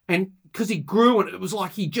 and because he grew and it was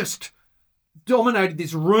like he just dominated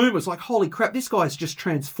this room. It was like, holy crap, this guy's just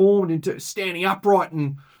transformed into standing upright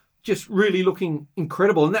and just really looking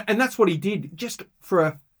incredible. And that's what he did just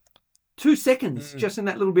for 2 seconds, just in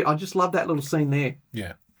that little bit. I just love that little scene there.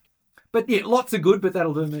 Yeah. But yeah, lots of good, but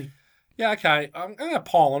that'll do me. Yeah, okay. I'm going to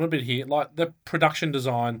pile on a bit here. Like the production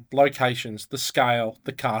design, locations, the scale,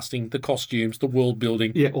 the casting, the costumes, the world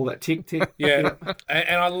building. Yeah, all that tick. Yeah.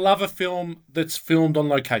 And I love a film that's filmed on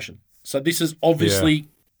location. So this has obviously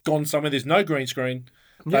gone somewhere. There's no green screen.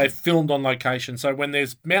 They've filmed on location. So when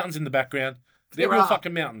there's mountains in the background, they're real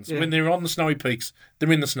fucking mountains. Yeah. When they're on the snowy peaks,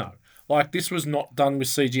 they're in the snow. Like, this was not done with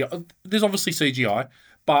CGI. There's obviously CGI,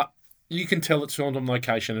 but you can tell it's filmed on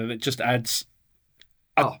location, and it just adds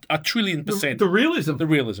a trillion %. The realism. The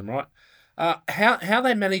realism, right? How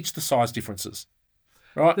they manage the size differences.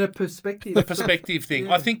 right? The perspective. The perspective thing.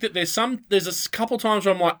 I think that there's a couple of times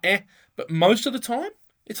where I'm like, but most of the time,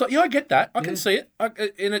 it's like, I get that. I can see it. And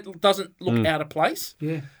it doesn't look out of place.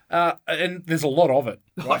 Yeah. And there's a lot of it.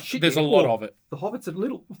 Right? Shit, There's a lot of it. The Hobbits are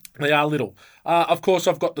little. They are little. Of course,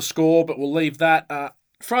 I've got the score, but we'll leave that.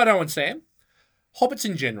 Frodo and Sam, Hobbits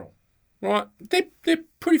in general, right? They're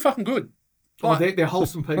pretty fucking good. Oh, they're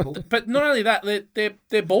wholesome people. But not only that,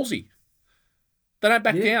 they're ballsy. They don't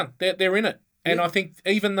back down. They're in it. And I think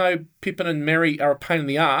even though Pippin and Merry are a pain in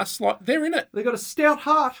the ass, like they're in it. They've got a stout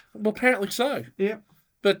heart. Well, apparently so. Yeah.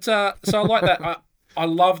 But so I like that. I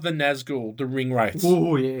love the Nazgul, the ring wraiths.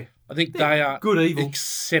 Oh yeah. I think they are good evil.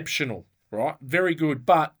 Exceptional, right? Very good.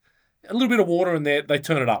 But a little bit of water in there, they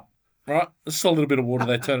turn it up, right? Just a little bit of water,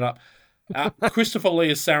 they turn it up. Christopher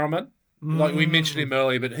Lee is Saruman. Like we mentioned him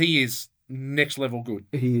earlier, but he is next level good.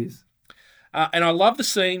 He is. And I love the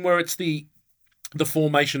scene where it's the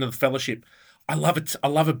formation of the Fellowship. I love it. I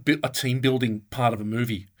love a team building part of a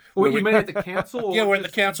movie. What you mean at the council? Or we're at the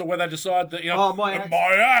council where they decide that my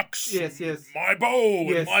axe, yes, my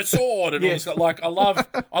bow, and my sword, and all this. Like I love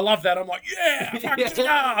that. I'm like, fuck yes,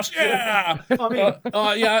 yeah. I mean,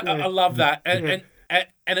 I love that, and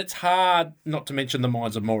it's hard not to mention the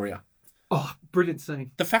Mines of Moria. Oh, brilliant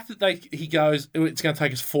scene. The fact that he goes, it's going to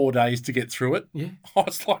take us 4 days to get through it. Yeah, I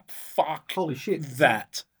was like, fuck, holy shit,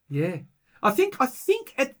 that. Yeah, I think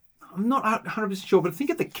I'm not 100% sure, but I think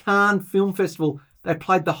at the Cannes Film Festival they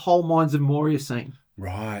played the whole Mines of Moria scene.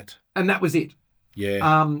 Right. And that was it.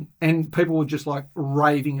 Yeah. And people were just like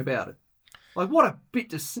raving about it. Like what a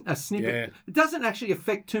snippet. Yeah. It doesn't actually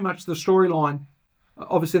affect too much the storyline.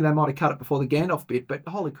 Obviously they might have cut it before the Gandalf bit, but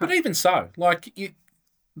holy crap. But even so, like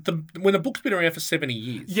when the book's been around for 70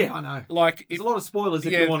 years. Yeah, I know. Like there's a lot of spoilers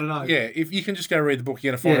if you want to know. Yeah, if you can just go read the book,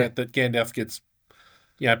 you're going to find out that Gandalf gets,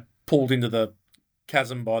 pulled into the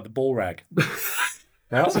chasm by the bull rag.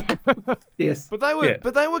 Yes, but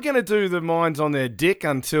they were going to do the mines on their dick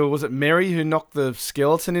until was it Merry who knocked the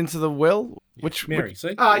skeleton into the well? Merry,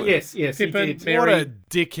 see? Yes, Pippin, he did. Merry. What a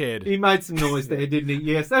dickhead! He made some noise there, didn't he?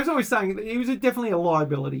 Yes, they was always saying that he was definitely a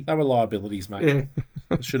liability. They were liabilities, mate. Yeah,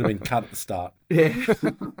 it should have been cut at the start. Yeah.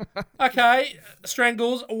 Okay,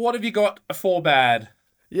 Strangles, what have you got for bad?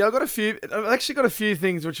 Yeah, I've actually got a few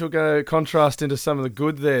things which will go contrast into some of the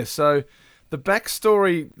good there. So. The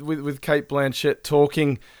backstory with Cate Blanchett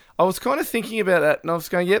talking, I was kind of thinking about that, and I was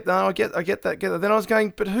going, "Yep, no, I get that." Then I was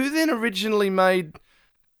going, "But who then originally made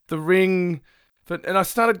the ring?" And I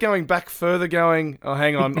started going back further, going, "Oh,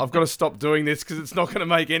 hang on, I've got to stop doing this because it's not going to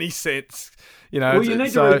make any sense." Well, you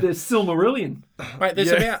need to read the Silmarillion. Mate,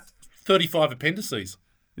 there's about 35 appendices.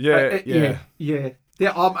 Yeah.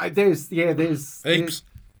 There's heaps.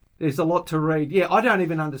 There's a lot to read. Yeah, I don't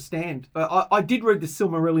even understand. I did read the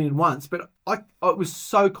Silmarillion once, but it was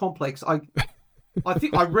so complex. I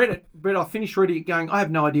think I read it, but I finished reading it going, I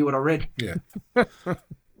have no idea what I read. Yeah. Brilliant.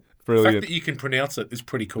 The fact that you can pronounce it is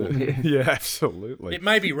pretty cool. Yeah, absolutely. It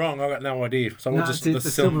may be wrong. I've got no idea. So we'll just the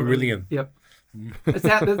Silmarillion. Yep. It's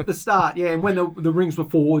at the start, yeah, and when the rings were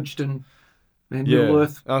forged and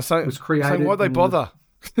Middle-earth was created. Why'd they bother?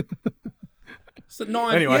 So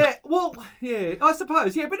 9. Anyway. Yeah, well, yeah, I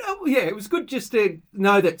suppose, yeah, but it was good just to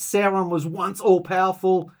know that Sauron was once all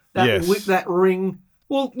powerful. That ring.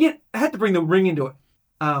 Well, yeah, I had to bring the ring into it.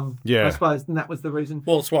 I suppose, and that was the reason.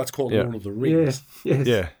 Well, that's why it's called Lord of the Rings. Yes.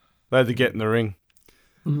 Yeah, they had to get in the ring.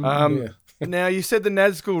 Now, you said the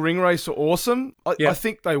Nazgul ring race were awesome. I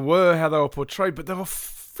think they were, how they were portrayed, but they were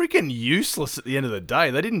freaking useless at the end of the day.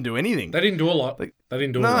 They didn't do anything. They didn't do a lot. They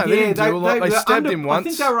didn't do a lot. No, they didn't do a lot. They stabbed him once. I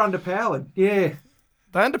think they were underpowered. Yeah.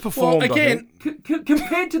 They underperformed. Well, again,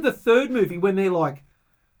 compared to the third movie when they're like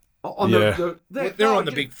on they're on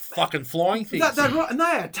the big fucking flying things. And they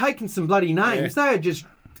are taking some bloody names. They are just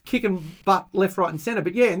kicking butt left, right, and centre.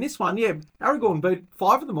 But in this one, Aragorn beat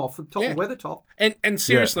 5 of them off the top of Weathertop. And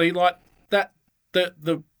seriously, like that,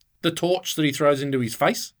 the torch that he throws into his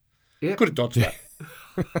face, could have dodged that.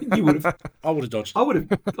 You would have. I would have dodged it. I would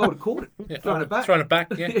have caught it. Thrown it back. Thrown it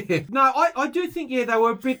back, yeah. No, I do think, they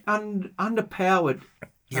were a bit underpowered.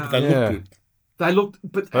 Yeah, but they looked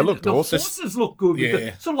good. They looked awesome. The horses looked good.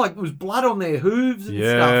 Yeah. Sort of like there was blood on their hooves and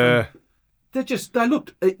stuff. And they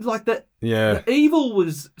looked like that. Yeah. The evil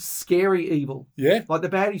was scary evil. Yeah. Like the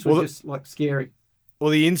baddies were just like scary.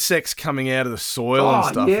 Well, the insects coming out of the soil and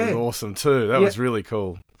stuff was awesome too. That was really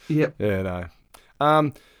cool. Yep. Yeah,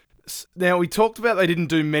 no. Now, we talked about they didn't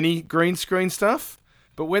do many green screen stuff,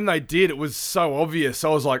 but when they did, it was so obvious. I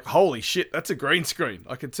was like, holy shit, that's a green screen.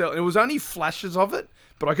 I could tell. It was only flashes of it,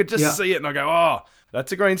 but I could just see it and I go, oh,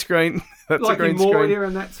 that's a green screen. That's like a green in Moria screen.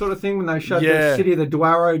 And that sort of thing when they showed the city of the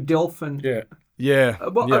Dwaro, Delph and... Yeah. Yeah.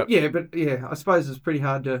 But I suppose it's pretty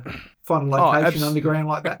hard to find a location underground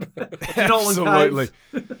like that. Nolan Absolutely.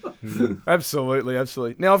 Caves.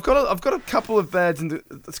 Absolutely. Now I've got a couple of bads, and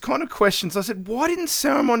it's kind of questions. I said, why didn't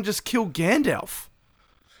Saruman just kill Gandalf?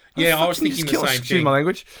 Yeah, I was thinking the same Excuse thing. my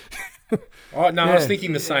language. I was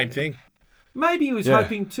thinking the same thing. Maybe he was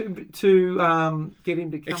hoping to get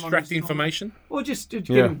him to come Extract on information. or just to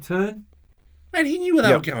get him to turn. Man, he knew where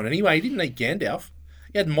they were going anyway. He didn't need Gandalf.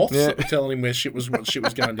 He had moths that were telling him what shit was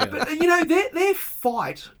going down. But their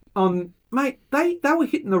fight on mate, they were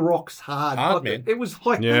hitting the rocks hard. Man. It was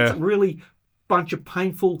like that's a really bunch of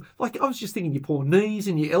painful. Like I was just thinking, your poor knees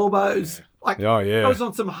and your elbows. Like I was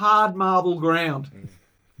on some hard marble ground.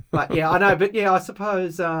 But I know. But I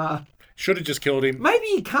suppose should have just killed him. Maybe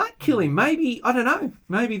you can't kill him. Maybe I don't know.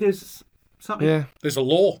 Maybe there's something. Yeah, there's a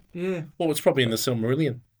law. Yeah. Well, it's probably in the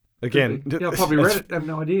Silmarillion. Again, I probably read it. I have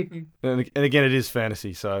no idea. And again, it is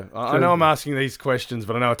fantasy. So I know I'm asking these questions,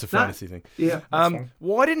 but I know it's a fantasy thing. Yeah.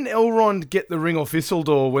 Why didn't Elrond get the ring off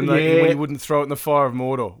Isildur when he wouldn't throw it in the fire of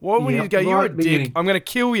Mordor? Why would he go? You're a dick. I'm going to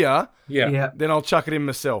kill you. Yeah. Then I'll chuck it in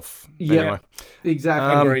myself. Yeah. Anyway.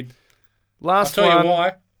 Exactly. Agreed. Last I'll one. tell you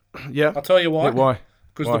why. Yeah. I'll tell you why. Yeah, why?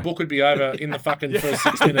 Because the book would be over in the fucking first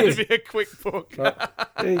 6 minutes. It'd be a quick book.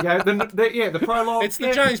 There you go. The prologue. It's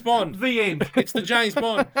the James Bond. The end. It's the James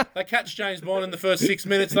Bond. They catch James Bond in the first 6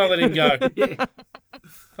 minutes, they let him go. Yeah.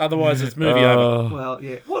 Otherwise, it's movie over. Well,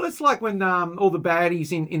 yeah. Well, it's like when all the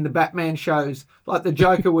baddies in the Batman shows, like the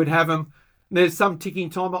Joker would have them. There's some ticking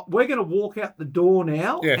time. We're going to walk out the door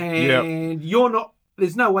now, and you're not.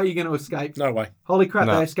 There's no way you're going to escape. No way. Holy crap,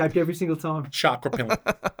 they escaped every single time. Shark repellent.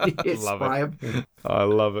 Yes, Love spray it. 'em. I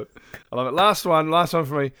love it. Last one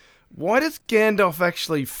for me. Why does Gandalf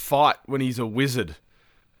actually fight when he's a wizard?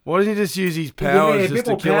 Why doesn't he just use his powers just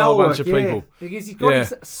to kill a whole bunch of people? Because he's got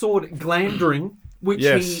his sword Glandring, which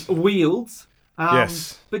he wields.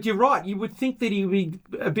 Yes. But you're right. You would think that he would be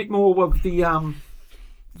a bit more of the...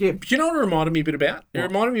 Do you know what it reminded me a bit about? It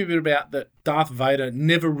reminded me a bit about that Darth Vader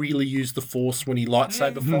never really used the Force when he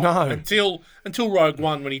lightsaber fought. Until Rogue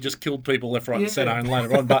One, when he just killed people left, right, and centre, and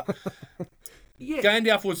later on. But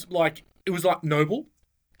Gandalf was like, it was like noble.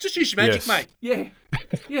 Just use your magic, mate. Yeah.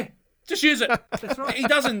 Just use it. That's right. He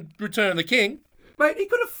doesn't return the king. Mate, he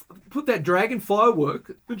could have put that dragon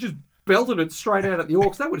firework and just belted it straight out at the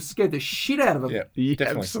orcs. That would have scared the shit out of them. Yeah,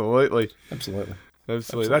 definitely. Absolutely.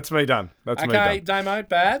 That's me done. That's me done. Okay, Damo,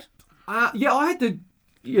 bad? I had to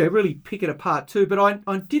really pick it apart too, but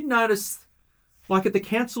I did notice, like at the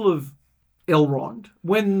Council of Elrond,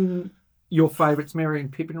 when your favourites, Merry and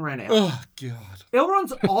Pippin, ran out. Oh, God.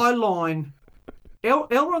 Elrond's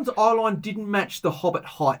eye line didn't match the Hobbit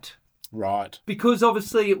height. Right. Because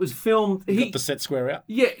obviously it was filmed... Got the set square out?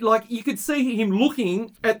 Yeah, like you could see him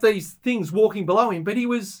looking at these things walking below him, but he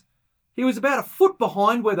was about a foot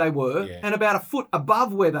behind where they were and about a foot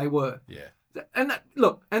above where they were. Yeah. And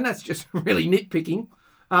that's just really nitpicking.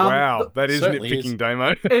 Wow, that is is. nitpicking,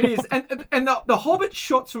 Damo. It is. And the Hobbit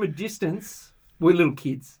shots from a distance were little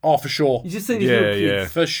kids. Oh, for sure. You just see these little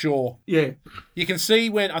kids. For sure. Yeah. You can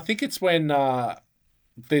see I think it's when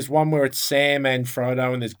there's one where it's Sam and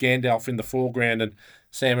Frodo and there's Gandalf in the foreground and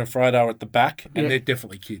Sam and Frodo are at the back, and they're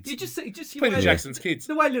definitely kids. You just see Peter Jackson's kids.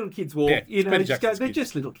 The way little kids walk, they're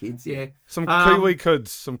just little kids, Some Kiwi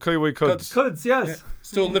kids. Kids, yes. Yeah.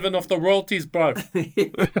 Still living off the royalties, bro.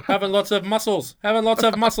 Having lots of mussels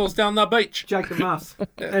down the beach. Jacob Muss.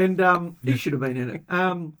 And he should have been in it.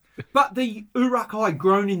 But the Uruk-hai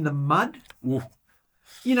grown in the mud, Ooh.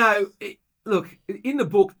 Look, in the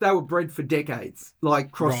book, they were bred for decades,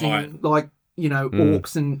 like crossing,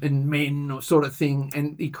 orcs and men or sort of thing,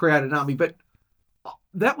 and he created an army. But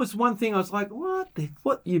that was one thing I was like,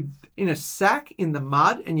 what, you in a sack in the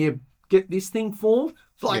mud and you get this thing formed?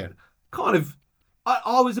 It's like, kind of,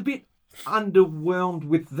 I was a bit underwhelmed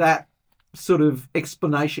with that sort of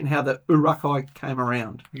explanation, how the Uruk-hai came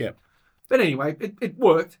around. Yeah. But anyway, it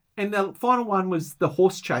worked. And the final one was the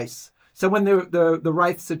horse chase. So when the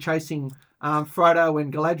Wraiths are chasing Frodo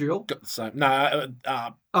and Galadriel. Got the same. No,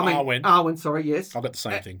 Arwen. Arwen, sorry, yes. I've got the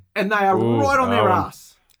same thing. And they are right on their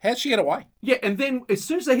ass. How'd she get away? Yeah, and then as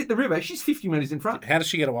soon as they hit the river, she's 50 metres in front. How does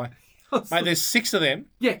she get away? Mate, there's 6 of them.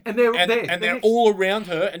 Yeah, and they're there. And they're all around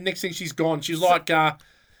her, and next thing she's gone. She was like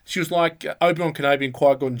Obi-Wan Kenobi and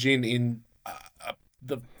Qui-Gon Jinn in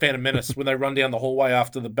the Phantom Menace when they run down the hallway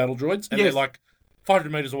after the battle droids, and they're like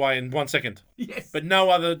 500 metres away in 1 second. Yes. But no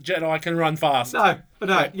other Jedi can run fast. No, I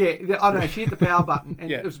know. She hit the power button,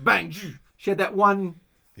 and it was bang. She had that one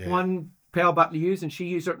power button to use, and she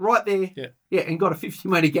used it right there. Yeah, and got a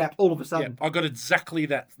 50-metre gap all of a sudden. Yeah, I got exactly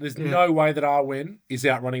that. There's no way that Arwen is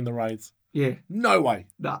outrunning the Wraiths. Yeah. No way.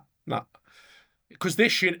 No. Because they're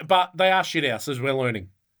shit, but they are shit house, as we're learning.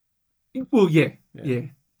 Well, yeah. Yeah,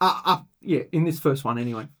 in this first one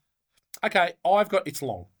anyway. Okay, I've got It's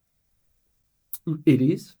Long. It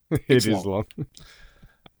is. It is long.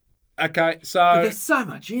 Okay, But so there's so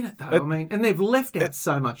much in it, though. I mean, and they've left out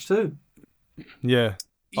so much too. Yeah.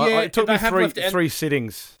 yeah, it took they me have left and- three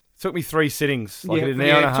sittings. It took me 3 sittings. Like Yeah. an hour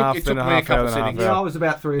and a it half, took then a me a half couple hour, then a half sittings. Yeah, I hour. was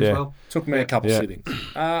about 3 Yeah. as well. Took me a couple Yeah. sittings.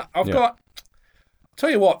 I've Yeah. got. Tell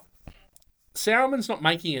you what, Saruman's not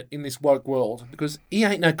making it in this woke world because he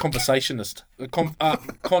ain't no conversationist,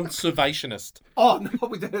 conservationist. Oh no,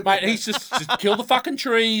 we did. Mate, he's just kill the fucking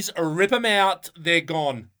trees, rip them out, they're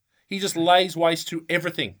gone. He just lays waste to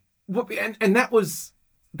everything. And that was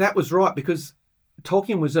right because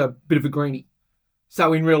Tolkien was a bit of a greenie.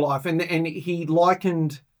 So in real life, and he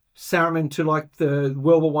likened Saruman to like the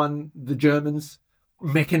World War One, the Germans,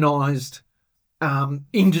 mechanized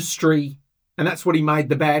industry, and that's what he made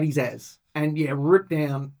the baddies as. And yeah, ripped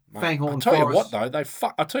down Fanghorn I tell you Forest. what though,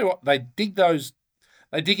 I tell you what, they dig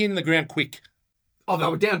in the ground quick. Oh, they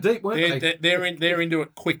were down deep, weren't they? They're into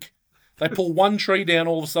it quick. They pull one tree down,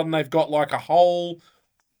 all of a sudden they've got like a whole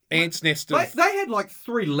ant's nest of. They had like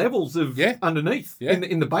 3 levels of underneath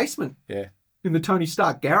in the basement. Yeah. In the Tony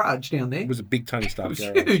Stark garage down there. It was a big Tony Stark It was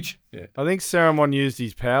garage. huge. Yeah. I think Saruman used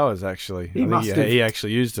his powers, actually. He must have. He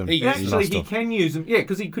actually used them. Actually, he can use them. Yeah,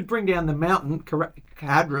 because he could bring down the mountain,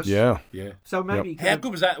 Cadrus. Yeah. Yeah. So maybe... How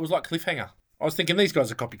good was that? It was like Cliffhanger. I was thinking these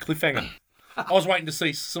guys are copy Cliffhanger. I was waiting to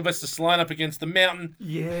see Sylvester Stallone up against the mountain.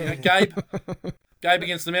 Yeah. Gabe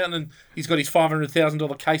against the mountain, and he's got his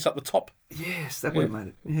 $500,000 case up the top. Yes, that would have made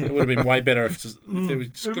it. Yeah. It would have been way better if it was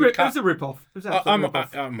just It was a rip-off. It was absolutely a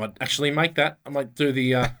rip-off. I might actually make that. I might do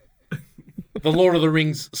the Lord of the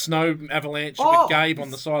Rings snow avalanche with Gabe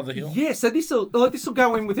on the side of the hill. Yeah, so this will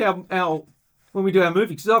go in with our when we do our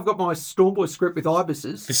movie, because I've got my Stormboy script with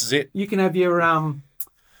Ibises. This is it. You can have your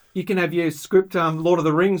script Lord of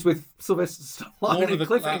the Rings with Sylvester Stallone and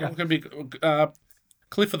Cliffhanger. Going to be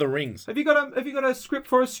Cliff of the Rings. Have you got a script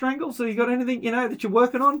for us, Strangles? Have you got anything that you're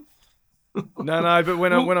working on? No, but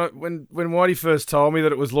when Whitey first told me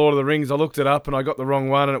that it was Lord of the Rings, I looked it up and I got the wrong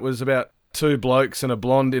one, and it was about 2 blokes and a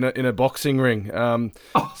blonde in a boxing ring.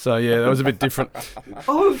 So yeah, that was a bit different.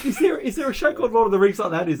 Oh, is there a show called Lord of the Rings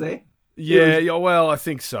like that? Is there? Yeah, well, I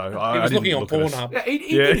think so. He was looking on Pornhub. Yeah, he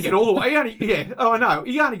didn't get all the way. I know.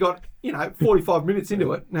 He only got 45 minutes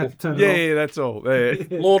into it and had to turn it off. Yeah, that's all. Yeah.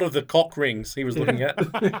 Lord of the Cock Rings he was looking at.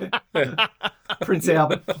 Prince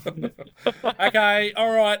Albert. Okay,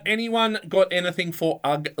 all right. Anyone got anything for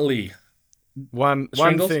ugly? One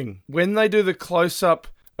thing. When they do the close-up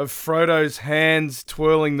of Frodo's hands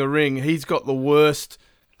twirling the ring, he's got the worst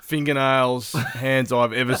hands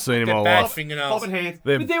I've ever seen in my Bad life. fingernails. Bobbing hands.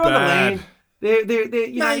 They're But they're on the bad. land.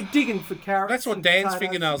 They're digging for carrots. That's what and Dan's potatoes.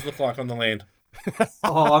 fingernails look like on the land.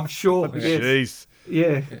 Oh, I'm sure. Yes.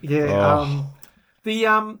 Jeez. Yeah. Oh. They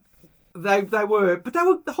were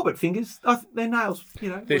the Hobbit fingers. Their nails,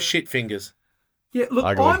 They're shit fingers. Yeah, look,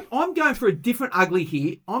 Ugly. I'm going for a different ugly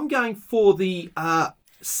here. I'm going for the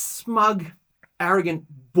smug,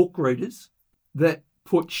 arrogant book readers that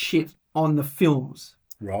put shit on the films.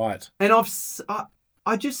 Right. And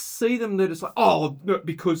I just see them that it's like, oh, no,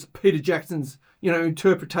 because Peter Jackson's,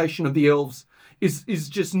 interpretation of the elves is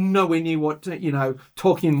just nowhere near what,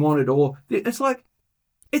 Tolkien wanted. Or it's like,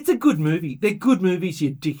 it's a good movie. They're good movies,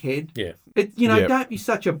 you dickhead. Yeah. Don't be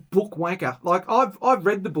such a book wanker. Like, I've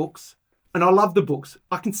read the books and I love the books.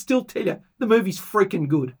 I can still tell you the movie's freaking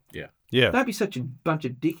good. Yeah. Yeah. Don't be such a bunch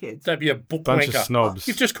of dickheads. Don't be a book Bunch wanker. of snobs.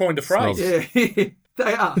 You've just coined a phrase. Snobs. Yeah,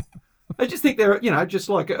 they are. I just think they're, just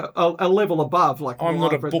like a level above. Like, I'm well,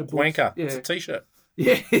 not a I've read the book books. wanker. Yeah. It's a T-shirt.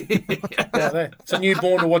 Yeah. Out there. It's a new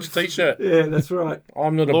Born to Watch T-shirt. Yeah, that's right.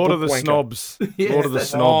 I'm not a Lord book of the wanker. Snobs. Yes, Lord of the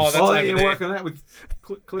that's- Snobs. that's Oh, over yeah, there. work on that with.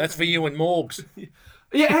 That's for you and Morgs.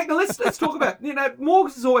 Yeah, hang on, let's talk about.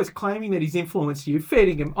 Morgs is always claiming that he's influenced you,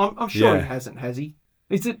 feeding him. I'm sure Yeah. he hasn't, has he?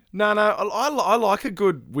 Is it? No, I like a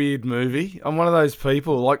good weird movie. I'm one of those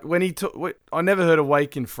people. Like when he took, I never heard of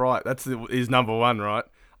Wake in Fright. That's his number one, right?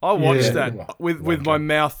 I watched Yeah. that with my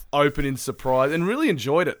mouth open in surprise and really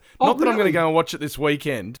enjoyed it. Oh, Not that I'm going to really? go and watch it this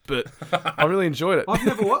weekend, but I really enjoyed it. I've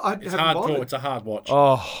never watched. It's hardcore. It's a hard watch.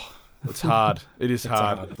 Oh, it's hard. It is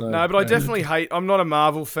hard. hard. No, but I definitely hate. I'm not a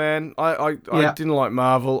Marvel fan. I Yeah. didn't like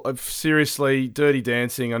Marvel. Seriously, Dirty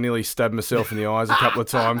Dancing. I nearly stabbed myself in the eyes a couple of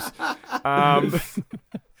times.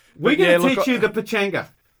 We're yeah, going to look, teach you the pachanga.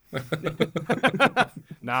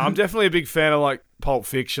 No, I'm definitely a big fan of like Pulp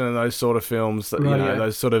Fiction and those sort of films, that, Right, you know, yeah.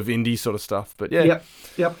 those sort of indie sort of stuff. But yeah, Yep.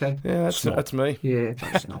 Okay. yeah, that's me. Yeah.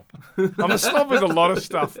 Snob. I'm a snob with a lot of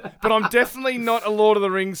stuff, but I'm definitely not a Lord of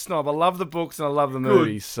the Rings snob. I love the books and I love the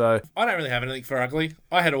movies. So I don't really have anything for ugly.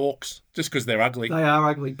 I had orcs just because they're ugly. They are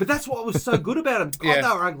ugly, but that's what was so good about them. Yeah, they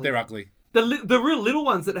were ugly. they're ugly. The real little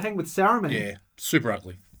ones that hang with Saruman. Yeah, super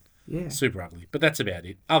ugly. Yeah. Super ugly. But that's about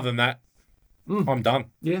it. Other than that, I'm done.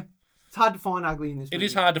 Yeah. It's hard to find ugly in this It movie.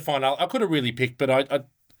 is hard to find. I could have really picked, but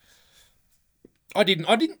I didn't.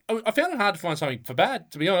 I found it hard to find something for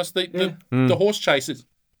bad, to be honest. The horse chase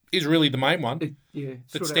is really the main one Yeah. that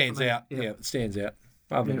stood stands for me. out. Yeah, that stands out.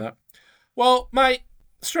 Other than that. Well, mate,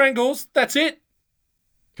 Strangles, that's it.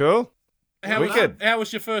 cool. How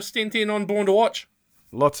was your first stint in on Born to Watch?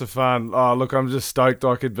 Lots of fun. Oh, look, I'm just stoked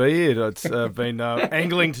I could be here. It's been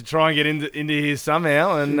angling to try and get into here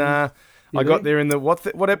somehow, and I got there in the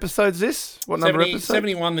what episode's this? What number episode?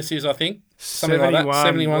 71 this is, I think. Something 71. like that.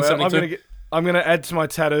 71, Well, 72. I'm gonna add to my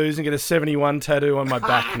tattoos and get a 71 tattoo on my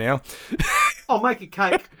back now. I'll make a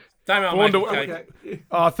cake. Damo, Born mate, to- okay. Okay.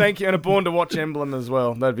 Oh, thank you, and a Born to Watch emblem as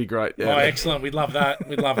well. That'd be great. Oh, Yeah. excellent. We'd love that.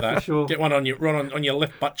 We'd love that. Sure. Get one on your on your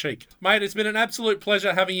left butt cheek. Mate, it's been an absolute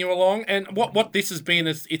pleasure having you along. And what this has been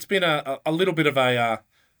is it's been a little bit of a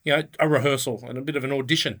a rehearsal and a bit of an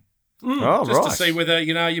audition. Oh, Just right. to see whether,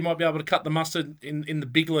 you might be able to cut the mustard in the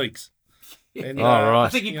big leagues. And, Oh, right. I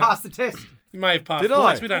think you passed the test. You may have passed. Did Well,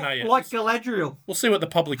 I? We don't know yet. Like Galadriel. We'll see what the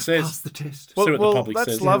public says. Passed the test. See what the Well, public that's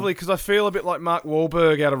says. lovely because I feel a bit like Mark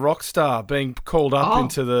Wahlberg out of Rockstar being called up Oh.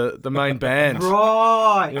 into the main band.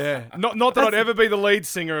 Right. Yeah, not that I'd ever be the lead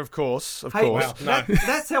singer, of course. Hey, Wow, no.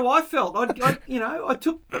 that's how I felt. I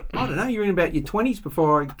took, I don't know, you were in about your 20s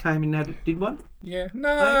before I came and did one? Yeah.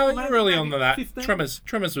 No, Maybe- you're early on maybe to that. 15?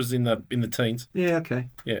 Tremors was in the teens. Yeah, okay.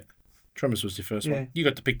 Yeah. Tremors was your first Yeah. one. You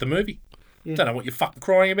got to pick the movie. Yeah. Don't know what you're fucking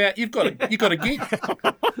crying about. You got a gig.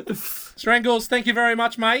 Strangles, thank you very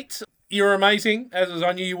much, mate. You're amazing, as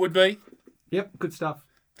I knew you would be. Yep, good stuff.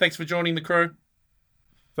 Thanks for joining the crew.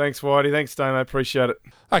 Thanks, Whitey. Thanks, Damo. Appreciate it.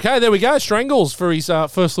 Okay, there we go. Strangles for his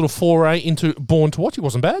first little foray into Born to Watch. He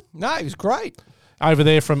wasn't bad. No, it was great. Over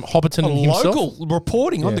there from Hobbiton himself. Local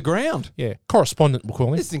reporting on the ground. Yeah, correspondent, we'll call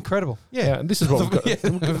him. This is incredible. Yeah, Yeah. and this is what we've got.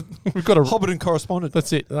 Yeah. We've got a Hobbiton correspondent.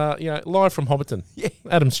 That's it. Live from Hobbiton. Yeah.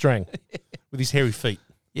 Adam Strang with his hairy feet.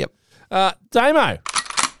 Yep. Damo.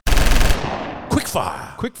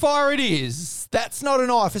 Quickfire. Quickfire it is. That's not a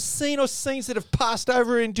knife. A scene or scenes that have passed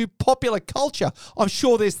over into popular culture. I'm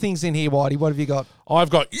sure there's things in here, Whitey. What have you got? I've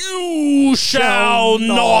got You Shall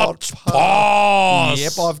Not Pass.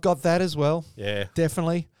 Yep, I've got that as well. Yeah.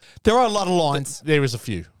 Definitely. There are a lot of lines. There is a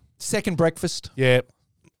few. Second breakfast. Yeah.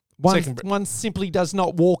 One simply does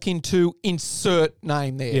not walk into insert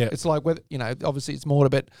name there. Yeah. It's like, whether obviously it's more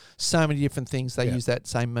about so many different things. They Yeah. use that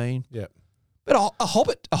same mean. Yeah. But a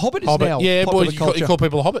hobbit is Hobbit. now Yeah, boy, popular you culture. call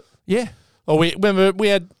people a Hobbit. Yeah. Oh, we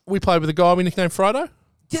played with a guy we nicknamed Frodo.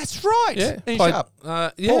 That's right. Yeah. And Played- Sharp.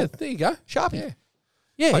 yeah, Paul. there you go. Sharpie. Yeah.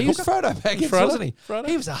 Yeah, Played he was hooker. Frodo back Frodo? wasn't he? Frodo?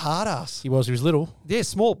 He was a hard ass. He was little. Yeah,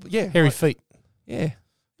 small. Yeah. Hairy like- feet. Yeah.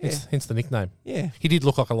 Yeah. Hence the nickname. Yeah. He did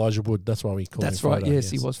look like Elijah Wood. That's why we called That's him Frodo. right.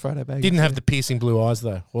 Yes, he was Frodo Baggins. Didn't have the piercing blue eyes,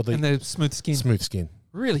 though. Or the and the smooth skin. smooth skin.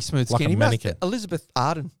 Really smooth Like skin. a He must, mannequin. Elizabeth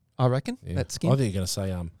Arden, I reckon. Yeah. That skin. I think you're going to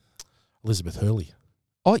say Elizabeth Hurley.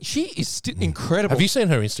 Oh, she is still incredible. Have you seen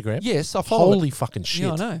her Instagram? Yes, I follow Holy it. fucking shit.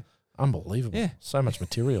 Yeah, I know. Unbelievable. Yeah. So much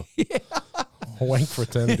material. Wank for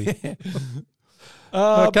eternity. Okay.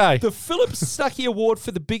 Okay. The Philip Stuckey Award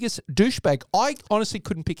for the biggest douchebag. I honestly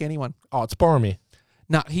couldn't pick anyone. Oh, it's Boromir.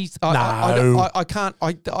 No, he's. No. I can't.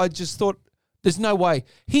 I just thought there's no way.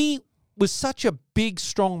 He was such a big,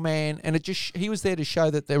 strong man, and he was there to show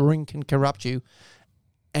that the ring can corrupt you.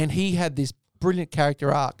 And he had this brilliant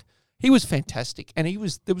character arc. He was fantastic, and it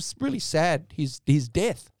was really sad his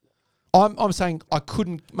death. I'm saying I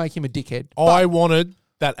couldn't make him a dickhead. I wanted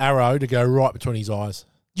that arrow to go right between his eyes.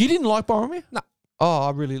 You didn't like Boromir? No. Oh,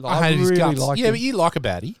 I really like. I hated his really guts. liked Yeah, him. but you like a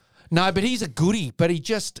baddie. No, but he's a goodie. But he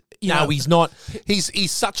just No, he's not.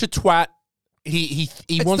 He's such a twat. He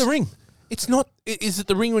It's wants the ring. It's not. Is it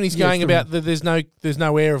the ring when he's Yeah, going it's the about there's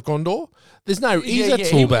no heir of Gondor? He's a he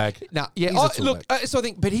tool was- bag. No, yeah. He's a Oh, tool look, bag. so I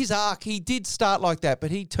think, but his arc, he did start like that,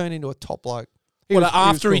 but he turned into a top bloke. Well, was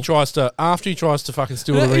after he cool. tries to fucking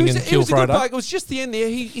steal No, the it ring was- and it kill was a good Frodo. bloke. It was just the end there.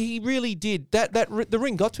 He really did that. The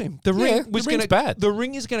ring got to him. The Yeah, ring the was ring's going to bad. The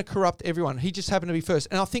ring is going to corrupt everyone. He just happened to be first,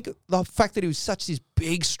 and I think the fact that he was such this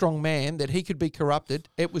big, strong man that he could be corrupted,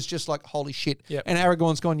 it was just like holy shit. Yep. And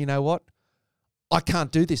Aragorn's gone. You know what? I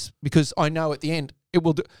can't do this because I know at the end it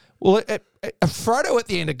will do. Well, Frodo at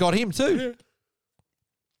the end it got him too.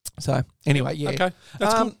 So anyway, yeah. Okay,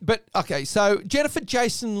 that's cool. But okay, so Jennifer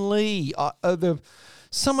Jason Leigh,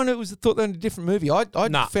 someone who thought they were in a different movie. I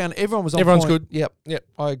found everyone was on Everyone's point. good. Yep,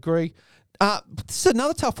 I agree. This is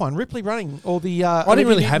another tough one. Ripley running or the. I didn't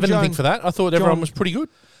really have anything for that. I thought everyone was pretty good.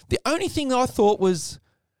 The only thing I thought was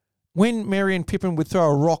when Merry and Pippin would throw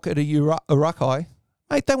a rock at a Uruk-hai,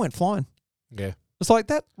 mate, they went flying. Yeah. It's like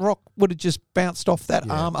that rock would have just bounced off that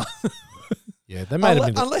armour. Yeah, they made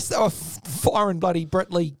it. Unless they were firing bloody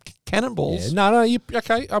Brett Lee cannonballs. Yeah, no,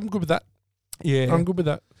 okay, I'm good with that. Yeah. I'm good with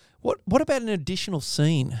that. What about an additional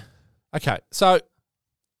scene? Okay, so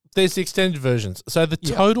there's the extended versions. So the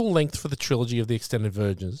total length for the trilogy of the extended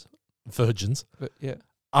virgins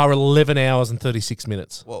are 11 hours and 36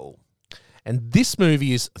 minutes. Whoa. And this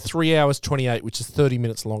movie is 3 hours 28, which is 30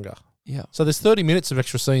 minutes longer. Yeah. So there's 30 minutes of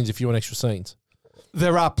extra scenes if you want extra scenes.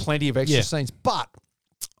 There are plenty of extra scenes, but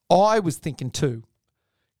I was thinking too,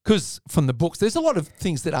 because from the books, there's a lot of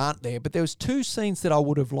things that aren't there, but there was 2 scenes that I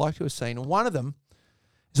would have liked to have seen. And one of them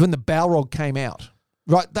is when the Balrog came out.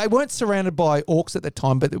 Right, they weren't surrounded by orcs at the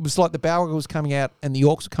time, but it was like the Balrog was coming out and the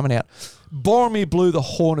orcs were coming out. Boromir blew the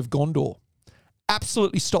horn of Gondor.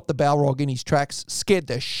 Absolutely stopped the Balrog in his tracks, scared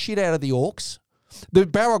the shit out of the orcs. The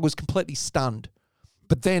Balrog was completely stunned.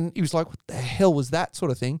 But then he was like, what the hell was that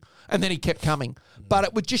sort of thing? And then he kept coming.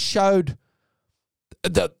 But it just showed,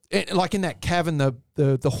 like in that cavern, the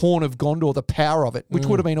horn of Gondor, the power of it, which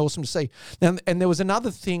would have been awesome to see. And there was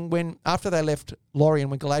another thing when, after they left Lorien,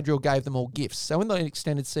 when Galadriel gave them all gifts. So in the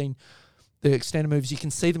extended scene, the extended movies, you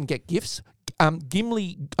can see them get gifts.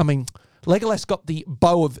 Legolas got the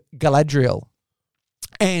bow of Galadriel.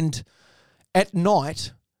 And at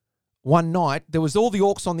night, one night, there was all the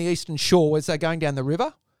orcs on the eastern shore as they're going down the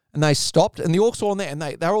river, and they stopped, and the orcs were on there, and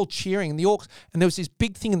they were all cheering, and the orcs, and there was this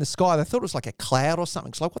big thing in the sky. They thought it was like a cloud or something.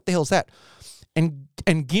 It's like, what the hell's that? And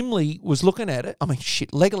Gimli was looking at it.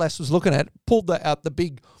 Legolas was looking at it, pulled out the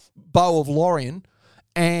big bow of Lorien,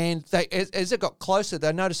 and they, as it got closer,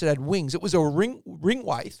 they noticed it had wings. It was a ring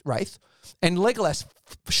wraith, and Legolas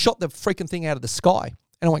shot the freaking thing out of the sky,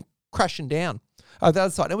 and it went crashing down the other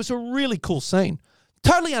side. It was a really cool scene.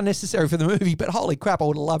 Totally unnecessary for the movie, but holy crap, I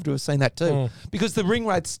would have loved to have seen that too. Because the ring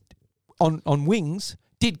wraiths on wings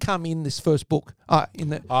did come in this first book. They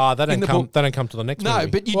don't come to the next movie. No,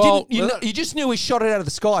 but you just knew he shot it out of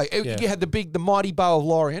the sky. You had the mighty bow of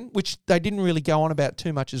Lorien, which they didn't really go on about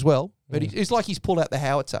too much as well. But it's like he's pulled out the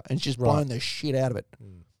howitzer and just blown the shit out of it.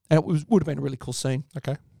 And it would have been a really cool scene.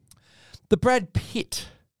 Okay. The Brad Pitt.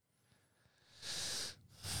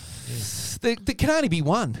 There can only be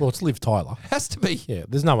one. Well, it's Liv Tyler. Has to be. Yeah,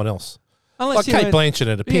 there's no one else. Unless like Kate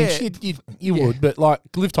Blanchett at a pinch, Yeah. you would, but like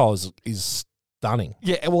Liv Tyler is stunning.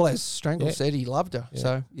 Yeah, well, as Strangle said, he loved her. Yeah.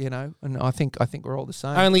 So, and I think we're all the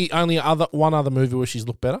same. Only one other movie where she's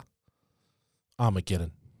looked better.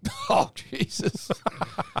 Armageddon. Oh, Jesus.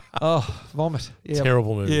 Vomit. Yeah.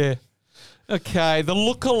 Terrible movie. Yeah. Okay, the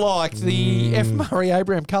lookalike, the F. Murray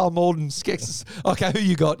Abraham, Carl Malden, Skexus. Okay, who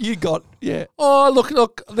you got? Yeah. Oh,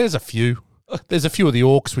 look, there's a few. There's a few of the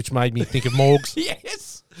orcs which made me think of Morgs.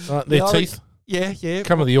 Yes. Their teeth. Yeah.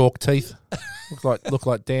 Come with the orc teeth. look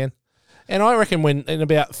like Dan. And I reckon in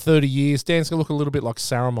about 30 years, Dan's going to look a little bit like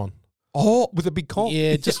Saruman. Oh, with a big cock.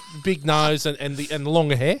 Yeah, just big nose and the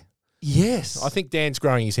longer hair. Yes. I think Dan's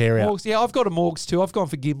growing his hair out. Morgs, yeah, I've got a Morgs too. I've gone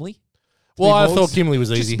for Gimli. Well, I thought Gimli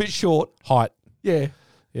was easy. Just a bit short. Height. Yeah.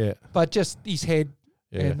 Yeah. But just his head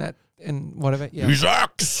and that and whatever. Yeah. His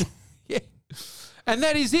axe. Yeah. And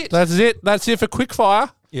that is it. That's it. That's it for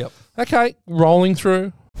Quickfire. Yep. Okay, rolling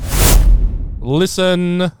through.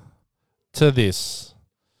 Listen to this.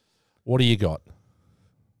 What do you got?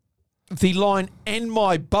 The line, "and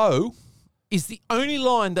my bow," is the only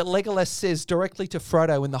line that Legolas says directly to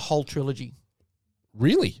Frodo in the whole trilogy.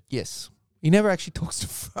 Really? Yes. He never actually talks to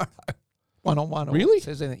Frodo one-on-one. Or really?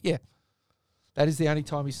 Says anything. Yeah. That is the only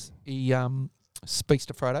time he speaks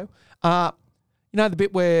to Frodo. The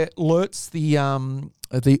bit where Lurtz, the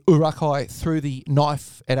Uruk-hai, threw the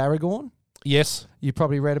knife at Aragorn? Yes. You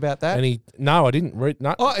probably read about that. And no, I didn't read.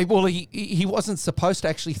 No. Oh, well, he wasn't supposed to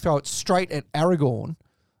actually throw it straight at Aragorn.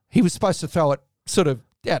 He was supposed to throw it sort of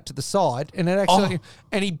out to the side, and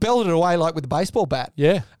and he belted it away like with a baseball bat.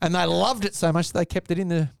 Yeah. And they loved it so much they kept it in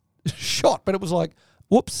the shot, but it was like,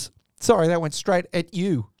 whoops, sorry, that went straight at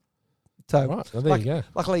you. So, right, well, there you go.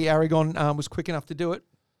 Luckily, Aragorn was quick enough to do it.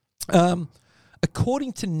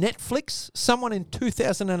 According to Netflix, someone in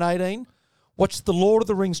 2018 watched the Lord of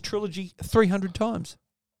the Rings trilogy 300 times.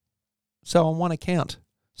 So on one account,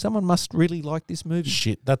 someone must really like this movie.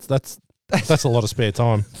 Shit, that's a lot of spare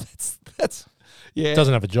time. Yeah.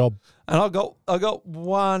 Doesn't have a job. And I got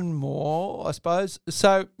one more, I suppose.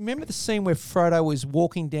 So remember the scene where Frodo was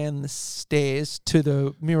walking down the stairs to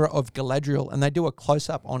the mirror of Galadriel, and they do a close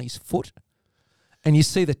up on his foot, and you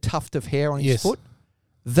see the tuft of hair on his Yes. foot.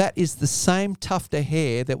 That is the same tuft of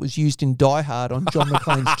hair that was used in Die Hard on John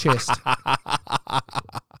McClane's chest.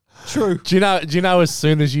 True. Do you know? As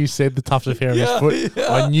soon as you said the tuft of hair on his Yeah, foot,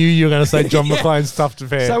 yeah. I knew you were going to say John Yeah. McClane's tuft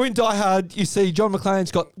of hair. So in Die Hard, you see John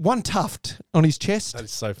McClane's got one tuft on his chest. That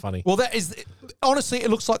is so funny. Well, that is honestly,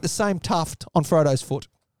 it looks like the same tuft on Frodo's foot.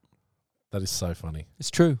 That is so funny.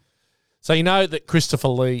 It's true. So you know that Christopher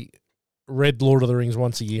Lee read Lord of the Rings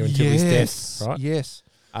once a year until his death, right? Yes.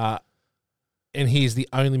 And he is the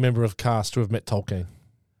only member of cast to have met Tolkien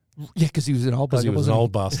Yeah, because he was an old because bugger, he was an wasn't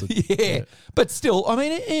old bastard. Yeah. But still, I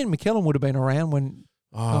mean, Ian McKellen would have been around when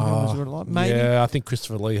Tolkien was alive. Maybe. Yeah, I think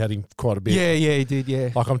Christopher Lee had him quite a bit. Yeah, he did,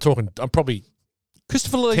 yeah. Like I'm probably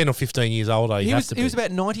Christopher Lee, 10 or 15 years older. he was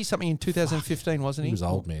about 90-something in 2015, wasn't he? He was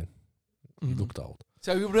old, man. He Mhm. looked old.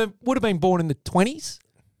 So he would have been born in the 20s,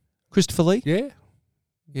 Christopher Lee? Yeah,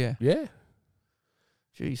 Yeah. yeah.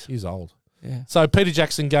 Jeez. He's old. Yeah. So Peter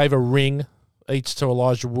Jackson gave a ring each to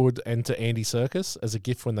Elijah Wood and to Andy Serkis as a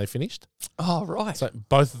gift when they finished. Oh, right. So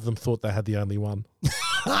both of them thought they had the only one.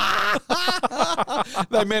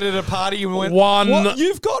 They met at a party and went, One- "What?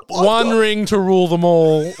 You've got One ring to rule them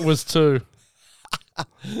all was two.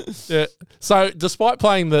 Yeah. So despite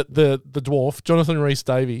playing the dwarf, Jonathan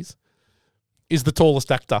Rhys-Davies is the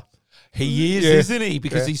tallest actor. He is, Yeah. isn't he?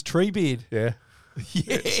 Because Yeah. he's Treebeard. Yeah.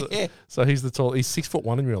 Yeah. So he's the tall. He's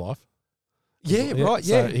 6'1" in real life. Yeah, right,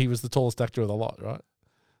 yeah. So he was the tallest actor of the lot, right?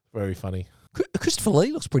 Very funny. Christopher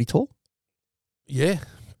Lee looks pretty tall. Yeah,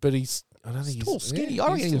 but I don't think He's tall, he's skinny. yeah, I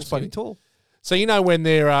reckon he's he still was pretty skinny. tall. So you know when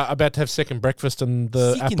they're about to have second breakfast and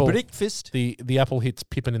the Second apple, breakfast. the apple hits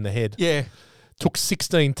Pippin in the head. Yeah. Took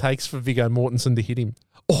 16 takes for Viggo Mortensen to hit him.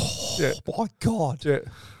 Oh, Yeah. my God. Yeah.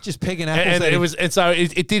 Just pegging apples And at it him. was, and so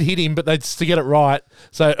it did hit him, but they to get it right.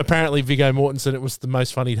 So apparently Viggo Mortensen, it was the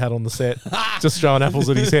most fun he'd had on the set, just throwing apples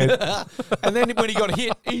at his head. And then when he got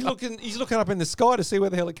hit, he's looking up in the sky to see where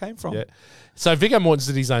the hell it came from. Yeah. So Viggo Mortensen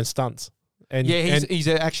did his own stunts, and Yeah, he's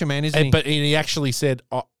an action man, isn't he? But he actually said,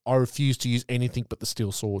 I refuse to use anything but the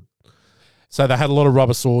steel sword. So they had a lot of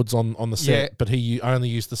rubber swords on the set, Yeah. but he only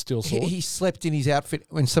used the steel sword. He slept in his outfit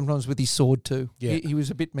and sometimes with his sword too. Yeah. He was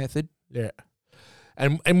a bit method. Yeah.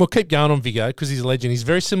 And we'll keep going on Viggo because he's a legend. He's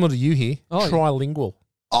very similar to you here. Oh, yeah. Trilingual.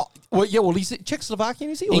 Oh, well, yeah. Well, he's Czechoslovakian,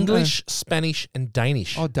 is he? Or no? English, Spanish, and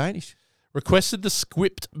Danish. Oh, Danish. Requested the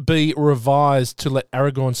script be revised to let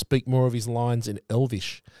Aragorn speak more of his lines in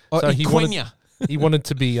Elvish. Oh, So he Quenya. wanted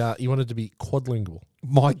to be quadlingual.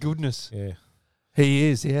 My goodness. Yeah. He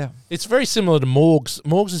is, yeah. It's very similar to Morgs.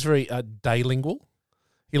 Morgs is very daylingual.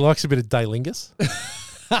 He likes a bit of daylingus.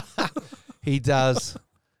 He does.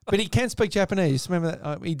 But he can speak Japanese. Remember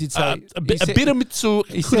that? He did say a bit of Mitsu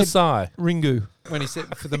he said- Kudasai. Ringu when he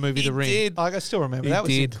said for the movie He The Ring. did. I still remember. He That was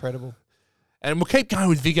did. incredible. And we'll keep going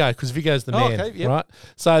with Viggo because Viggo's the Oh, man, okay, yep. right?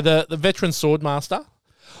 So the veteran swordmaster,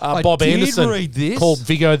 I Bob did Anderson, read this. called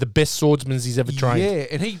Viggo the best swordsman he's ever trained. Yeah,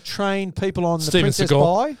 and he trained people on the Steven Princess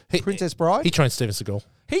Seagal. Bride. Princess Bride. He trained Steven Seagal.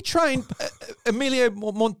 He trained Emilio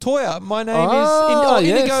Montoya. My name Ah, is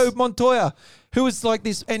Indigo yes. Montoya, who was like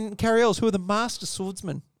this, and Carrie Ells, who are the master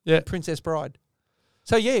swordsmen. Yeah. in Princess Bride.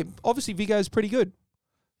 So yeah, obviously Viggo's pretty good.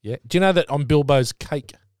 Yeah. Do you know that on Bilbo's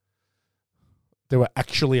cake, there were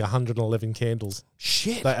actually 111 candles?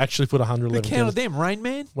 Shit. They actually put 111 Who candles. counted them? Rain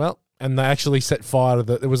Man? Well, and they actually set fire to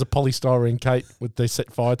there was a polystyrene cake with they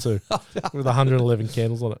set fire to with 111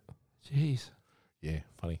 candles on it. Jeez. Yeah,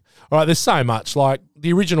 funny. All right, there's so much. Like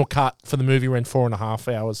the original cut for the movie ran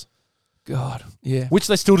 4.5 hours, God. Yeah. which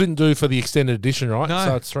they still didn't do for the extended edition, right? No.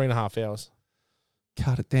 So it's 3.5 hours.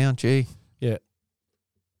 Cut it down, gee. Yeah.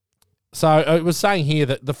 So it was saying here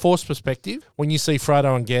that the Force perspective, when you see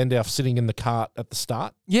Frodo and Gandalf sitting in the cart at the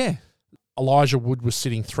start, Yeah. Elijah Wood was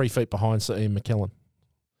sitting 3 feet behind Sir Ian McKellen.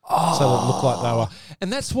 Oh. So it looked like they were.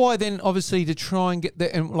 And that's why then, obviously, to try and get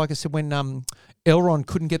the, and like I said, when Elrond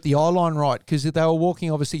couldn't get the eye line right, because they were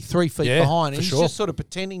walking obviously 3 feet Yeah, behind, for and he's sure. just sort of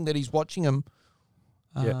pretending that he's watching them.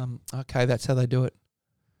 Yeah. Okay, that's how they do it.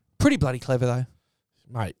 Pretty bloody clever, though.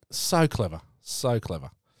 Mate, so clever. So clever.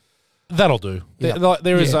 That'll do. Yeah.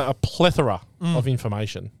 There is Yeah. a plethora of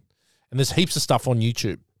information. And there's heaps of stuff on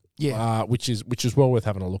YouTube. Yeah. Which is well worth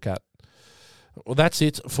having a look at. Well, that's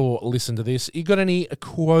it for Listen to This. You got any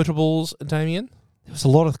quotables, Damien? There was a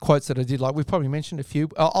lot of quotes that I did like. We've probably mentioned a few.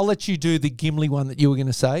 I'll let you do the Gimli one that you were going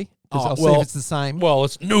to say, because I'll see if it's the same. Well,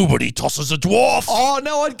 it's nobody tosses a dwarf. Oh,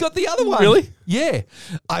 no, I'd got the other one. Really? Yeah.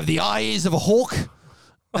 I have the ears of a hawk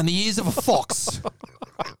and the ears of a fox.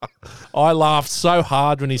 I laughed so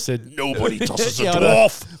hard when he said, "Nobody tosses a Yeah, I know.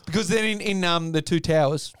 dwarf." Because then in the Two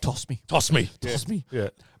Towers, toss me. Toss me. Toss me. Yeah.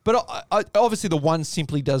 But I, obviously the one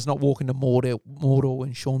simply does not walk into Mordor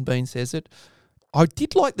when Sean Bean says it. I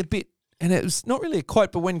did like the bit, and it was not really a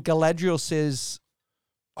quote, but when Galadriel says,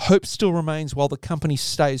 "Hope still remains while the company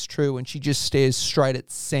stays true," and she just stares straight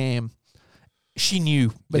at Sam, she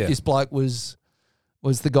knew that this bloke was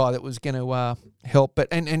the guy that was going to help. But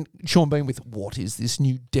and Sean Bean with, "What is this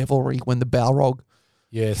new devilry?" when the Balrog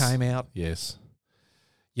came out. Yes.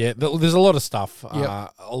 Yeah, there's a lot of stuff.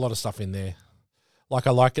 Yep. A lot of stuff in there. Like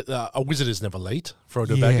I like it. A wizard is never late,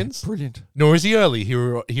 Frodo Yeah, Baggins. brilliant. Nor is he early.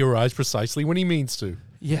 He arrives precisely when he means to.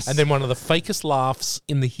 Yes. And then one of the fakest laughs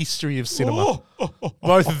in the history of cinema.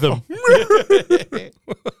 Both of them.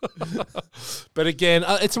 But again,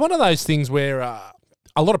 it's one of those things where a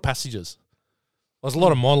lot of passages. There's a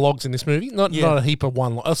lot of monologues in this movie. Not a heap of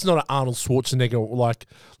one. It's not an Arnold Schwarzenegger like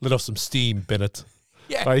let off some steam, Bennett.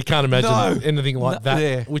 Yeah. Like, you can't imagine anything like that,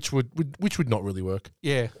 yeah. which would not really work.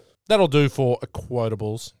 Yeah. That'll do for a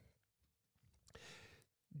quotables.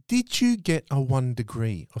 Did you get a 1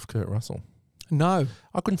 degree of Kurt Russell? No.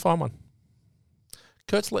 I couldn't find one.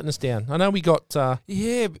 Kurt's letting us down. I know we got Dan, we're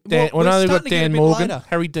I know we starting got to get a Dan bit Morgan, later.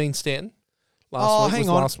 Harry Dean Stanton. Hang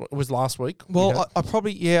on. Was last week. Well, I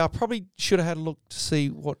probably should have had a look to see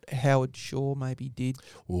what Howard Shaw maybe did.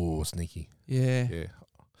 Oh, sneaky. Yeah. Yeah.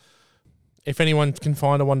 If anyone can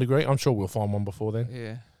find a 1 degree, I'm sure we'll find one before then.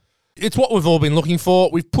 Yeah. It's what we've all been looking for.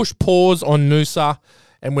 We've pushed pause on Noosa,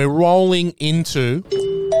 and we're rolling into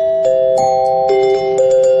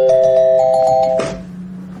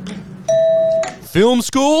Film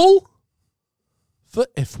School for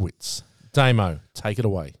F-Wits. Damo, take it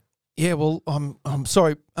away. Yeah, well, I'm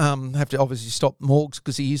sorry. Have to obviously stop Morgs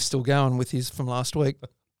because he is still going with his from last week.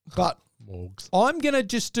 But Morgs. I'm going to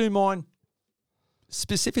just do mine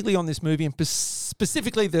specifically on this movie and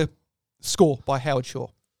specifically the score by Howard Shaw.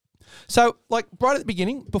 So, like, right at the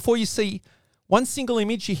beginning, before you see one single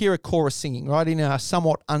image, you hear a chorus singing, right, in a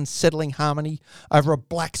somewhat unsettling harmony over a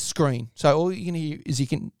black screen. So all you can hear is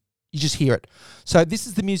you just hear it. So this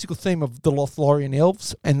is the musical theme of the Lothlorien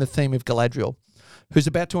elves and the theme of Galadriel, who's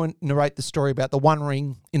about to narrate the story about the One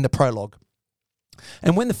Ring in the prologue.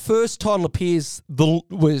 And when the first title appears,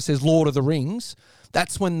 where it says Lord of the Rings,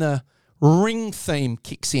 that's when the ring theme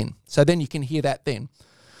kicks in. So then you can hear that then.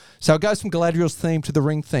 So it goes from Galadriel's theme to the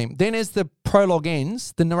ring theme. Then as the prologue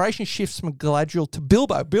ends, the narration shifts from Galadriel to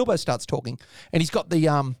Bilbo. Bilbo starts talking, and he's got the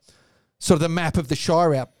sort of the map of the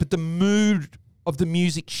Shire out, but the mood of the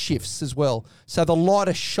music shifts as well. So the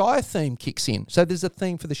lighter Shire theme kicks in. So there's a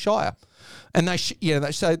theme for the Shire. And they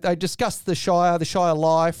discuss the Shire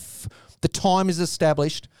life, the time is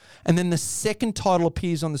established, and then the second title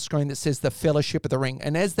appears on the screen that says The Fellowship of the Ring.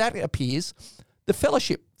 And as that appears, the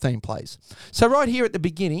Fellowship theme plays. So right here at the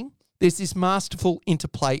beginning, there's this masterful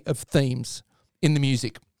interplay of themes in the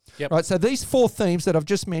music. Yep. Right. So these 4 themes that I've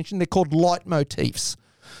just mentioned, they're called leitmotifs.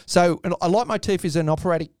 So a leitmotif is an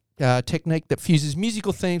operatic technique that fuses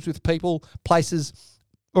musical themes with people, places,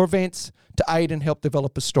 or events to aid and help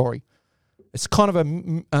develop a story. It's kind of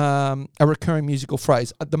a recurring musical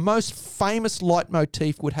phrase. The most famous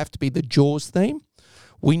leitmotif would have to be the Jaws theme.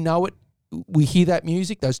 We know it. We hear that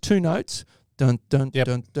music, those 2 notes. Dun, dun,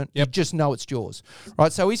 dun, dun. You just know it's Jaws.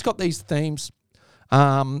 Right, so he's got these themes.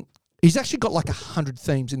 He's actually got like 100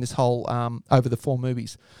 themes in this whole, over the 4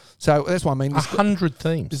 movies. So that's what I mean. 100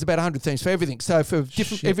 themes? There's about 100 themes for everything. So for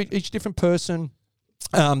each different person,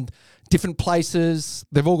 different places,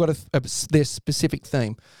 they've all got their specific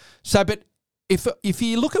theme. So, but if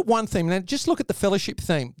you look at one theme, and just look at the Fellowship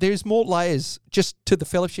theme, there's more layers just to the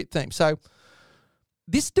Fellowship theme. So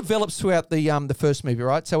this develops throughout the first movie,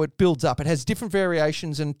 right? So it builds up. It has different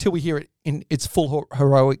variations until we hear it in its full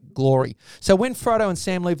heroic glory. So when Frodo and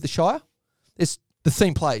Sam leave the Shire, the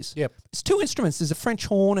theme plays. Yep. It's 2 instruments. There's a French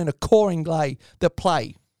horn and a cor anglais that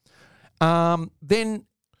play. Then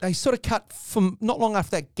they sort of cut from not long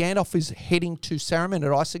after that, Gandalf is heading to Saruman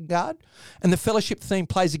at Isengard, and the Fellowship theme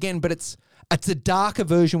plays again, but it's a darker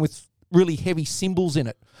version with really heavy cymbals in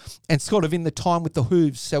it, and sort of in the time with the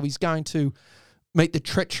hooves. So he's going to meet the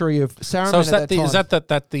treachery of Saruman So is at that time. Is that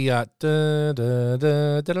the yeah,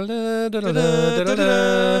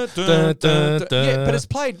 but it's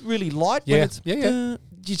played really light. Yeah, when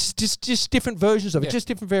it's just different versions of it, just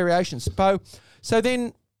different variations. So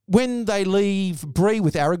then when they leave Bree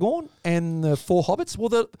with Aragorn and the 4 hobbits, well,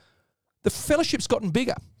 the Fellowship's gotten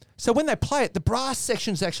bigger. So when they play it, the brass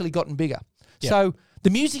section's actually gotten bigger. Yep. So the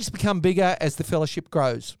music's become bigger as the Fellowship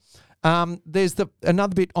grows. There's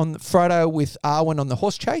another bit on Frodo with Arwen on the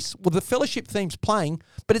horse chase. Well, the Fellowship theme's playing,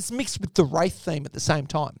 but it's mixed with the Wraith theme at the same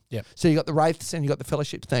time. Yep. So you got the Wraiths and you got the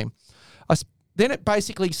Fellowship theme. Then it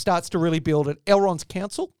basically starts to really build at Elrond's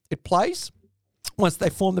council. It plays once they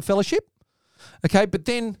form the Fellowship. Okay, but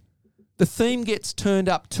then the theme gets turned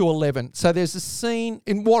up to 11. So there's a scene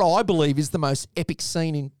in what I believe is the most epic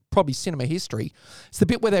scene in probably cinema history. It's the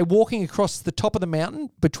bit where they're walking across the top of the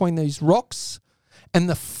mountain between these rocks, and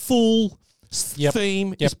the full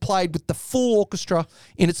theme is played with the full orchestra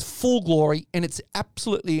in its full glory, and it's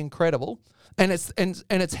absolutely incredible. And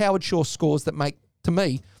it's Howard Shore scores that make, to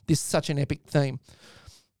me, this such an epic theme.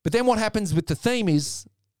 But then what happens with the theme is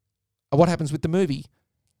what happens with the movie.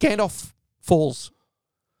 Gandalf falls,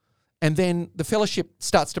 and then the Fellowship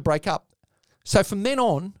starts to break up. So from then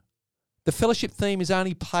on, the Fellowship theme is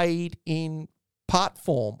only played in part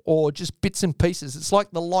form or just bits and pieces. It's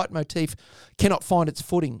like the leitmotif cannot find its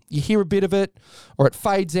footing. You hear a bit of it, or it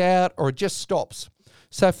fades out, or it just stops.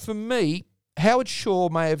 So for me, Howard Shore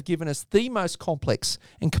may have given us the most complex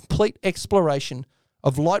and complete exploration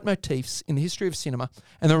of leitmotifs in the history of cinema,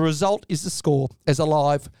 and the result is the score as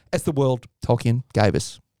alive as the world Tolkien gave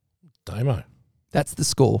us. Damo. That's the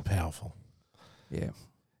score. Powerful. Yeah.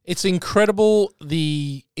 It's incredible.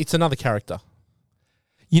 It's another character.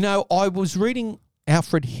 You know, I was reading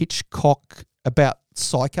Alfred Hitchcock about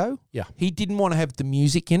Psycho. Yeah. He didn't want to have the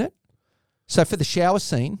music in it. So for the shower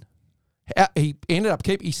scene, he ended up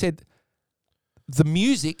he said the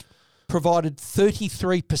music provided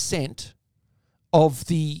 33% of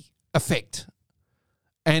the effect.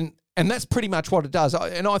 And that's pretty much what it does.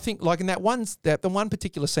 And I think, like in the one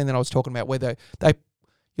particular scene that I was talking about, where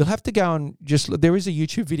you'll have to go and there is a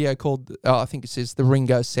YouTube video called, I think it says The Ring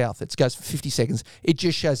Goes South. It goes for 50 seconds. It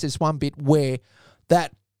just shows this one bit where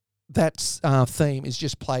that theme is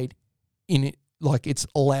just played in it like its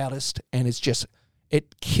loudest, and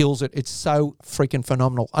it kills it. It's so freaking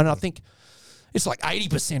phenomenal. And I think it's like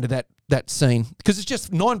 80% of that scene, because it's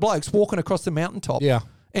just 9 blokes walking across the mountaintop. Yeah.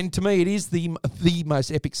 And to me, it is the most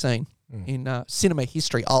epic scene in cinema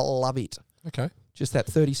history. I love it. Okay. Just that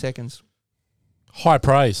 30 seconds. High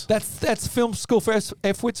praise. That's film school for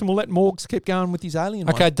F-wits, and we'll let Morgs keep going with his alien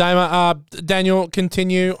Okay, one. Damo. Daniel,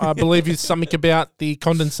 continue. I believe it's something about the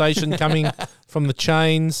condensation coming from the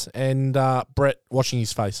chains and Brett washing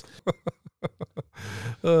his face.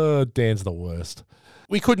 Dan's the worst.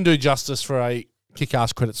 We couldn't do justice for a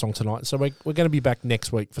kick-ass credit song tonight, so we're going to be back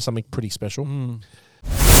next week for something pretty special.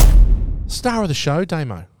 Star of the show,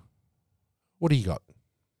 Damo. What do you got?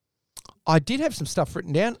 I did have some stuff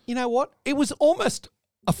written down. You know what? It was almost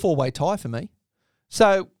a 4-way tie for me.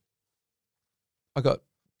 So I got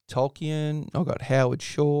Tolkien, I got Howard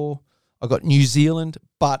Shore, I got New Zealand,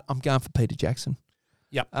 but I'm going for Peter Jackson.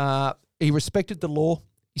 Yep. He respected the law.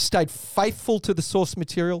 He stayed faithful to the source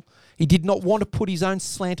material. He did not want to put his own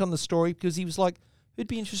slant on the story, because he was like, who'd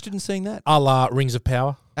be interested in seeing that? A la Rings of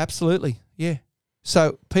Power. Absolutely, yeah.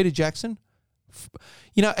 So Peter Jackson,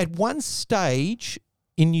 you know, at one stage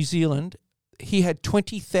in New Zealand, he had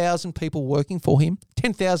 20,000 people working for him.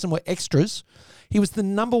 10,000 were extras. He was the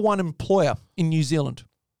number one employer in New Zealand.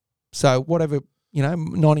 So whatever,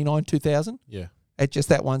 99, 2000. Yeah. At just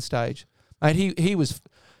that one stage. Mate, he was,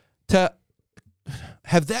 to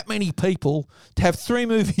have that many people, to have 3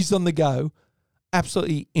 movies on the go,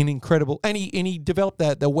 absolutely incredible. And he developed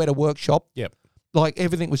the Weta workshop. Yep. Like,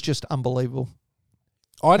 everything was just unbelievable.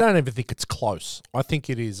 I don't even think it's close. I think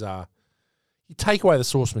it is, you take away the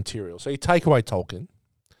source material. So you take away Tolkien.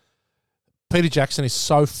 Peter Jackson is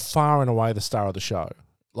so far and away the star of the show.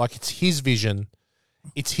 Like, it's his vision.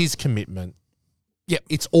 It's his commitment. Yep.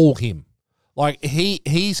 It's all him. Like,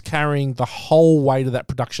 he's carrying the whole weight of that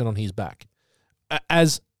production on his back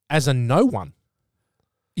as a no one.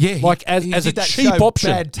 Yeah, like as a that cheap show, option.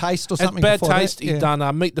 Bad Taste or something. Bad before Taste. that. He'd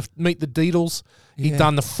done Meet the Deedles. He'd Yeah.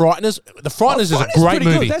 done The Frighteners. The Frighteners is a Frighteners great pretty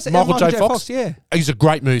good. movie. That's Michael J. Fox. Yeah, He's a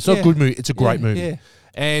great movie. It's not a Yeah. good movie. It's a great Yeah, movie.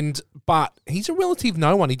 yeah. But he's a relative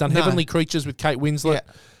no one. He'd done No. Heavenly Creatures with Kate Winslet.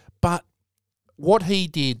 Yeah. But what he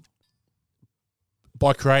did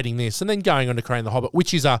by creating this and then going on to creating The Hobbit,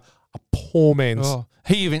 which is a poor man's... Oh,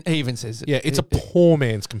 he even says it. Yeah, it's a poor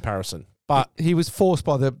man's comparison. But he was forced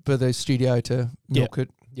by the studio to milk it.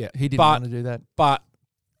 yeah, He didn't but- want to do that. But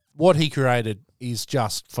what he created is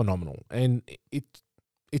just phenomenal, and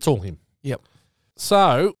it's all him. Yep.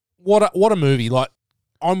 So what a movie! Like,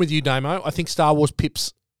 I'm with you, Damo. I think Star Wars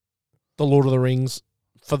pips The Lord of the Rings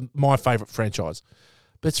for my favorite franchise,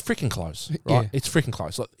 but it's freaking close, right? Yeah. It's freaking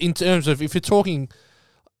close. Like, in terms of, if you're talking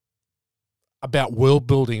about world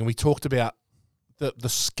building, and we talked about the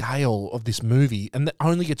scale of this movie, and that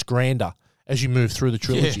only gets grander as you move through the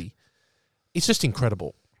trilogy. It's just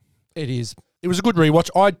incredible. It is. It was a good rewatch.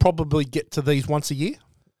 I'd probably get to these once a year.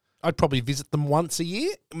 I'd probably visit them once a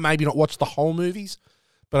year. Maybe not watch the whole movies,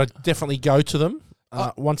 but I'd definitely go to them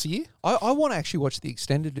once a year. I want to actually watch the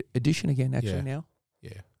extended edition again. Actually, now.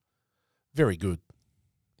 Yeah, very good.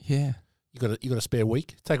 Yeah. You got a spare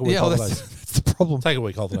week? Take a week Yeah, holidays. that's the problem. Take a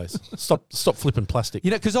week holidays. Stop flipping plastic.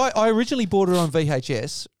 You know, because I originally bought it on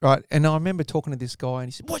VHS, right? And I remember talking to this guy, and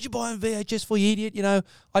he said, "What'd you buy on VHS for, you idiot?" You know,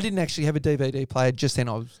 I didn't actually have a DVD player just then.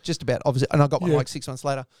 I was just about, obviously, and I got one like 6 months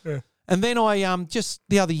later. Yeah. And then I just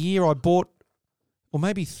the other year I bought, or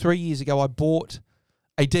maybe 3 years ago, I bought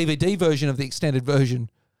a DVD version of the extended version.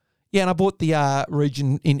 Yeah, and I bought the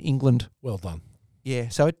region in England. Well done. Yeah,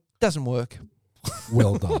 so it doesn't work.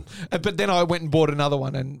 Well done. But then I went and bought another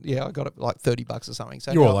one, and yeah, I got it like $30 or something.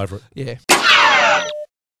 So You're all over it. Yeah.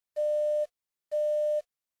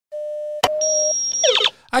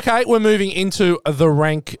 Okay, we're moving into the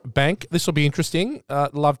rank bank. This will be interesting.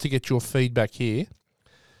 Love to get your feedback here.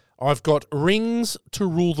 I've got Rings to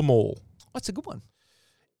Rule Them All. That's a good one.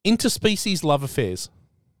 Interspecies love affairs.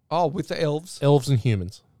 Oh, with the elves. Elves and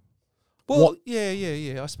humans. Well,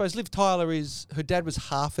 yeah. I suppose Liv Tyler her dad was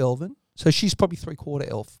half elven, so she's probably 3/4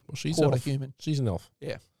 elf. Well, she's quarter elf. human. She's an elf.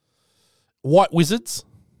 Yeah. White wizards.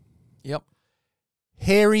 Yep.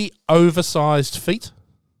 Hairy, oversized feet.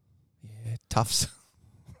 Yeah, Tufts.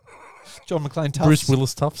 John McClane Tufts. Bruce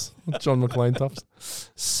Willis Tufts. John McClane Tufts.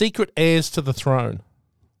 Secret heirs to the throne.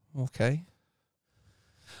 Okay.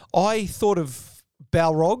 I thought of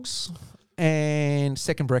Balrogs and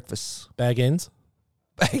Second Breakfast. Bag ends.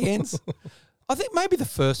 Bag ends. I think maybe the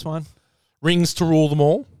first one. Rings to Rule Them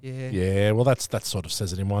All. Yeah. Yeah, well, that sort of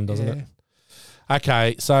says it in one, doesn't Yeah. it?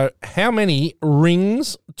 Okay, so how many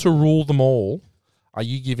rings to rule them all are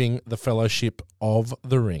you giving the Fellowship of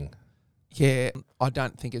the Ring? Yeah, I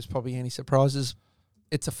don't think it's probably any surprises.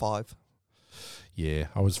 It's a 5. Yeah,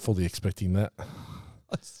 I was fully expecting that.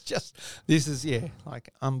 It's just, this is, like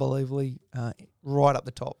unbelievably right up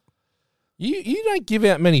the top. You don't give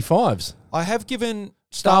out many 5s. I have given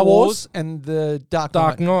Star Star Wars? Wars and the Dark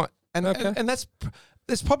Dark Knight. Knight. And, Okay. and that's,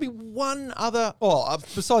 there's probably one other,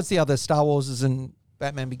 besides the other Star Wars and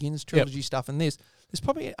Batman Begins trilogy stuff and this, there's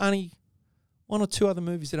probably only 1 or 2 other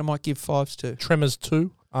movies that I might give 5s to. Tremors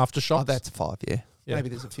 2, Aftershocks. Oh, that's a 5, yeah. Yeah. Maybe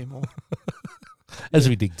there's a few more. As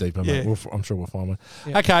we dig deeper, mate, Yeah. I'm sure we'll find one.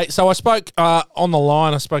 Yeah. Okay, so I spoke on the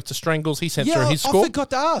line. I spoke to Strangles. He sent through his score. I forgot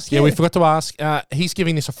to ask. Yeah, we forgot to ask. He's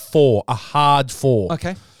giving this a 4, a hard 4.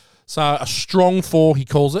 Okay. So a strong 4, he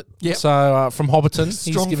calls it. Yep. So from Hobbiton, he's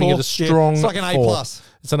Strong giving 4. it a strong. It's like an A+. 4.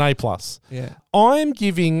 It's an A+. Yeah. I'm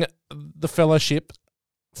giving the Fellowship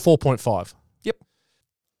 4.5. Yep.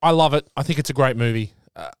 I love it. I think it's a great movie.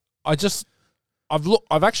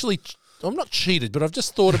 I'm not cheated, but I've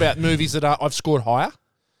just thought about movies that I've scored higher,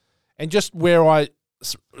 and just where I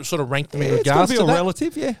sort of rank them in It's got regards to to be a that.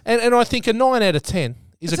 relative, yeah. And I think a 9 out of 10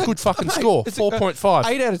 is It's a good fucking mate, score. it's 4.5.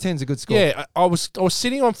 8 out of 10 is a good score. Yeah, I was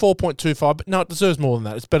sitting on 4.25, but no, it deserves more than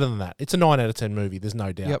that. It's better than that. It's a 9 out of 10 movie. There's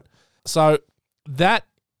no doubt. Yep. So that,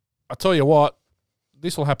 I tell you what,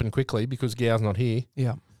 this will happen quickly because Gow's not here.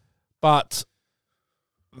 Yeah. But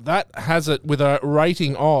that has it with a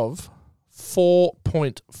rating of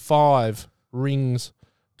 4.5 rings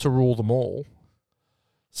to rule them all.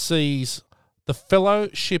 Sees the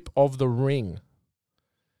Fellowship of the Ring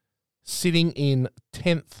sitting in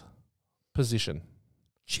 10th position.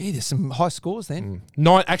 Gee, there's some high scores then.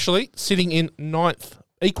 Sitting in 9th,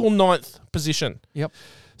 equal 9th position. Yep.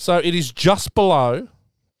 So it is just below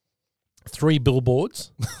 3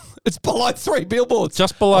 billboards. It's below 3 billboards.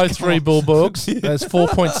 Just below 3 billboards. There's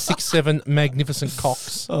 4.67 magnificent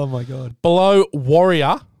cocks. Oh, my God. Below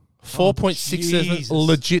Warrior, 4.67 Jesus.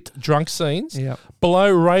 legit drunk scenes. Yep.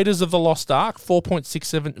 Below Raiders of the Lost Ark,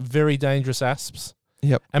 4.67 very dangerous asps.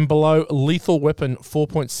 Yep. And below Lethal Weapon,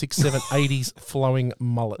 4.67 80s flowing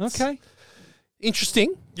mullets. Okay.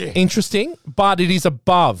 Interesting. Yeah. Interesting, but it is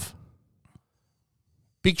above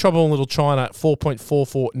Big Trouble in Little China,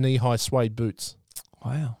 4.44 knee-high suede boots.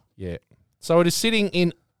 Wow. Yeah. So it is sitting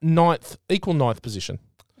in equal 9th position,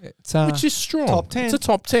 It's which is strong. top 10. It's a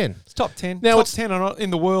top 10. It's top 10. Now Top it's- 10 in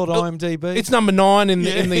the world, IMDb. It's number 9 in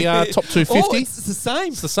the top 250. Oh, it's the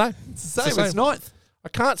same. It's the same. It's the same. It's 9th. I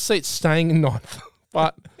can't see it staying in 9th,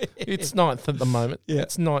 but it's 9th at the moment. Yeah.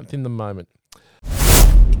 It's 9th in the moment.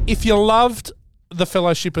 If you loved The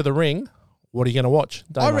Fellowship of the Ring, what are you going to watch?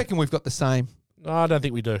 I reckon we've got the same. No, I don't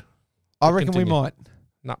think we do. I reckon we Continue. might.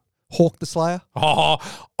 No. Hawk the Slayer. Oh,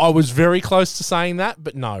 I was very close to saying that,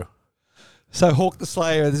 but no. So Hawk the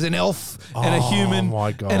Slayer, there's an elf and a human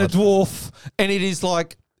my God. and a dwarf, and it is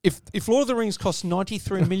like if Lord of the Rings cost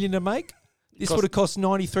 $93 million to make, This would have cost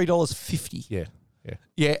 $93.50. Yeah. Yeah.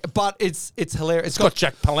 Yeah, but it's hilarious. It's got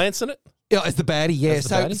Jack Palance in it. Yeah, it's the baddie, yeah. That's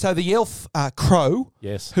the baddie? So the elf Crow,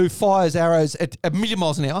 Yes. who fires arrows at a million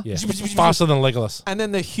miles an hour. Yeah. Faster than Legolas. And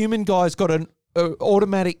then the human guy's got an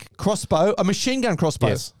automatic crossbow, a machine gun crossbow.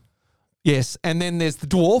 Yes. Yes. And then there's the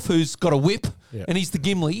dwarf who's got a whip, Yeah. and he's the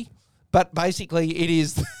Gimli. But basically, it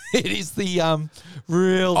is the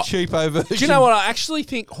real cheapo version. Do you know what? I actually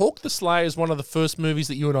think Hawk the Slayer is one of the first movies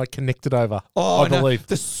that you and I connected over. Oh, I believe.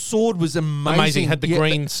 the sword was amazing. Amazing. Had the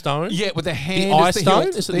green stone. Yeah, with the hand. The eye as stone?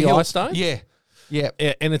 hilt, Is it the hilt. eye stone? Yeah. Yeah.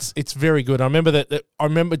 Yeah, and it's very good. I remember that I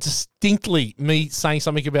remember distinctly me saying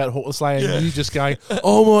something about Hawk the Slayer and you just going,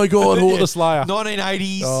 "Oh my god, Hawk the Slayer!"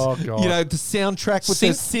 1980s. Oh, God. You know the soundtrack with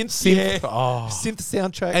Synth. the synth. Yeah. Oh. Synth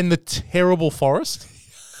soundtrack. And the terrible forest.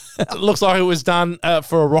 It looks like it was done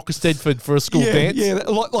for a Rocker Stedford for a school dance. Yeah,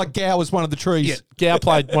 like Gow was one of the trees. Yeah, Gow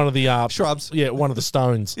played one of the Shrubs. Yeah, one of the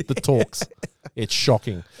stones that talks. It's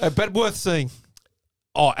shocking. But worth seeing.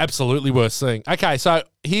 Oh, absolutely worth seeing. Okay, so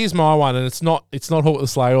here's my one, and it's not Hawk the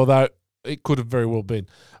Slayer, although it could have very well been.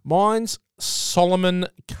 Mine's Solomon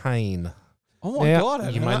Kane. Oh my Now,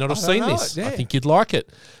 God. you may not have I seen don't know this. it, yeah. I think you'd like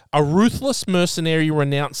it. A ruthless mercenary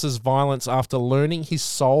renounces violence after learning his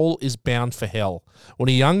soul is bound for hell. When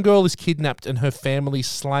a young girl is kidnapped and her family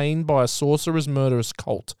slain by a sorcerer's murderous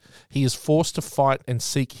cult, he is forced to fight and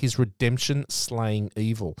seek his redemption, slaying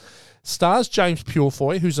evil. Stars James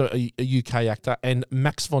Purefoy, who's a UK actor, and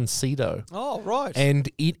Max von Sydow. Oh, right. And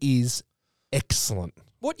it is excellent.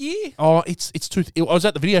 What year? Oh, I was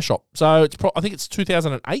at the video shop, so I think it's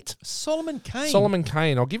 2008. Solomon Kane. Solomon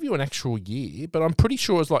Kane. I'll give you an actual year, but I'm pretty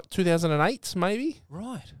sure it was like 2008, maybe.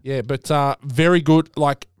 Right. Yeah, but very good.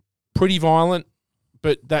 Like pretty violent,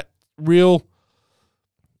 but that real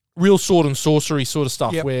sword and sorcery sort of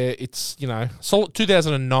stuff. Yep. Where it's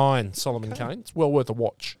 2009 Solomon Kane. It's well worth a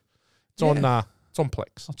watch. It's on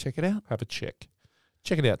Plex. I'll check it out. Have a check.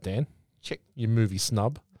 Check it out, Dan. Check. You movie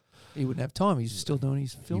snub. He wouldn't have time. He's still doing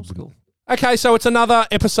his film school. Okay, so it's another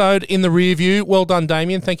episode in the rear view. Well done,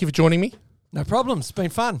 Damien. Thank you for joining me. No problem. It's been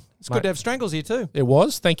fun. It's Mate. good to have Strangles here too. It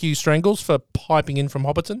was. Thank you, Strangles, for piping in from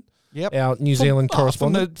Hobbiton. Yep. Our New Zealand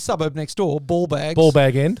correspondent. From the suburb next door, Ballbags.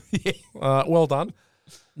 Ballbag end. Yeah. Well done.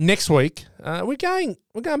 Next week, we're going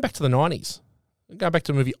back to the 90s. We're going back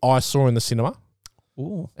to a movie I saw in the cinema.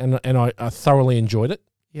 Ooh. And I thoroughly enjoyed it.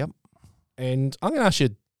 Yep. And I'm going to ask you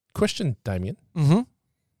a question, Damien. Mm-hmm.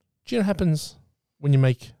 Do you know what happens when you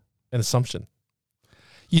make an assumption?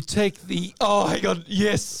 You take the... Oh, hang on.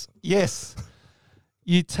 Yes. Yes.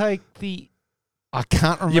 You take the... I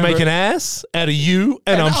can't remember. You make an ass out of you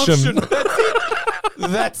and umption. That's it.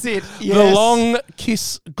 That's it. Yes. The long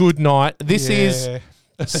kiss goodnight. This is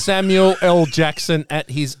Samuel L. Jackson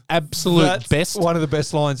at his absolute best. One of the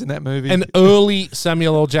best lines in that movie. An early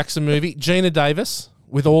Samuel L. Jackson movie. Gina Davis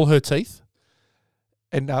with all her teeth.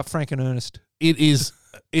 And Frank and Ernest. It is.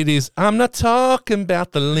 I'm not talking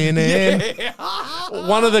about the linen.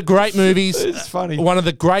 One of the great movies. It's funny. One of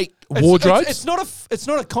the great wardrobes. It's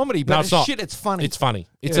not a comedy, but No, it's not. It's funny. It's funny.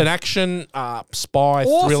 It's Yeah. an action spy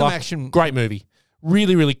Awesome thriller. action. Great movie.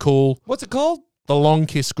 Really, really cool. What's it called? The Long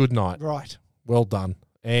Kiss Goodnight. Right. Well done.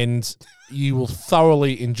 And you will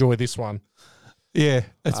thoroughly enjoy this one. Yeah.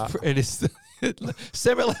 It is.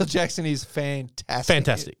 Samuel L. Jackson is fantastic.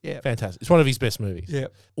 Fantastic. Yeah. Fantastic. It's one of his best movies. Yeah.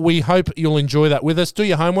 We hope you'll enjoy that with us. Do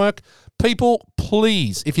your homework. People,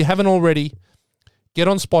 please, if you haven't already, get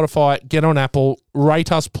on Spotify, get on Apple,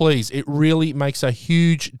 rate us, please. It really makes a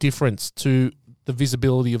huge difference to the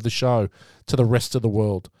visibility of the show to the rest of the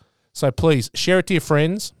world. So please, share it to your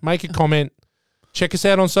friends, make a comment, check us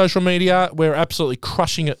out on social media. We're absolutely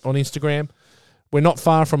crushing it on Instagram. We're not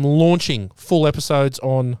far from launching full episodes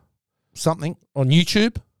on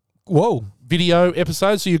YouTube. Whoa. Video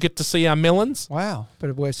episodes, so you get to see our melons. Wow.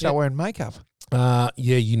 But we're start wearing makeup. Yeah,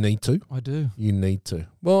 you need to. I do. You need to.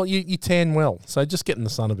 Well, you tan well, so just get in the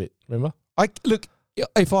sun a bit, remember? Look,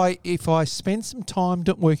 if I spend some time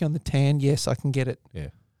working on the tan, yes, I can get it. Yeah.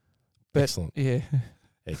 But, excellent. Yeah.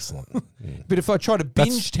 Excellent. Yeah. But if I try to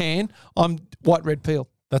binge tan, I'm white, red peel.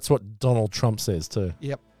 That's what Donald Trump says too.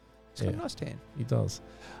 Yep. He's got a nice tan. He does.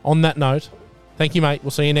 On that note, thank you, mate.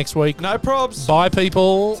 We'll see you next week. No probs. Bye,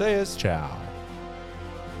 people. See yous. Ciao.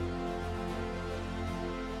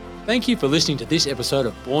 Thank you for listening to this episode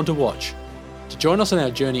of Born to Watch. To join us on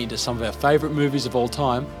our journey into some of our favourite movies of all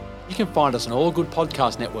time, you can find us on all good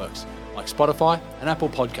podcast networks like Spotify and Apple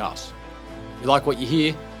Podcasts. If you like what you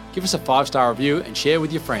hear, give us a 5-star review and share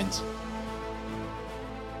with your friends.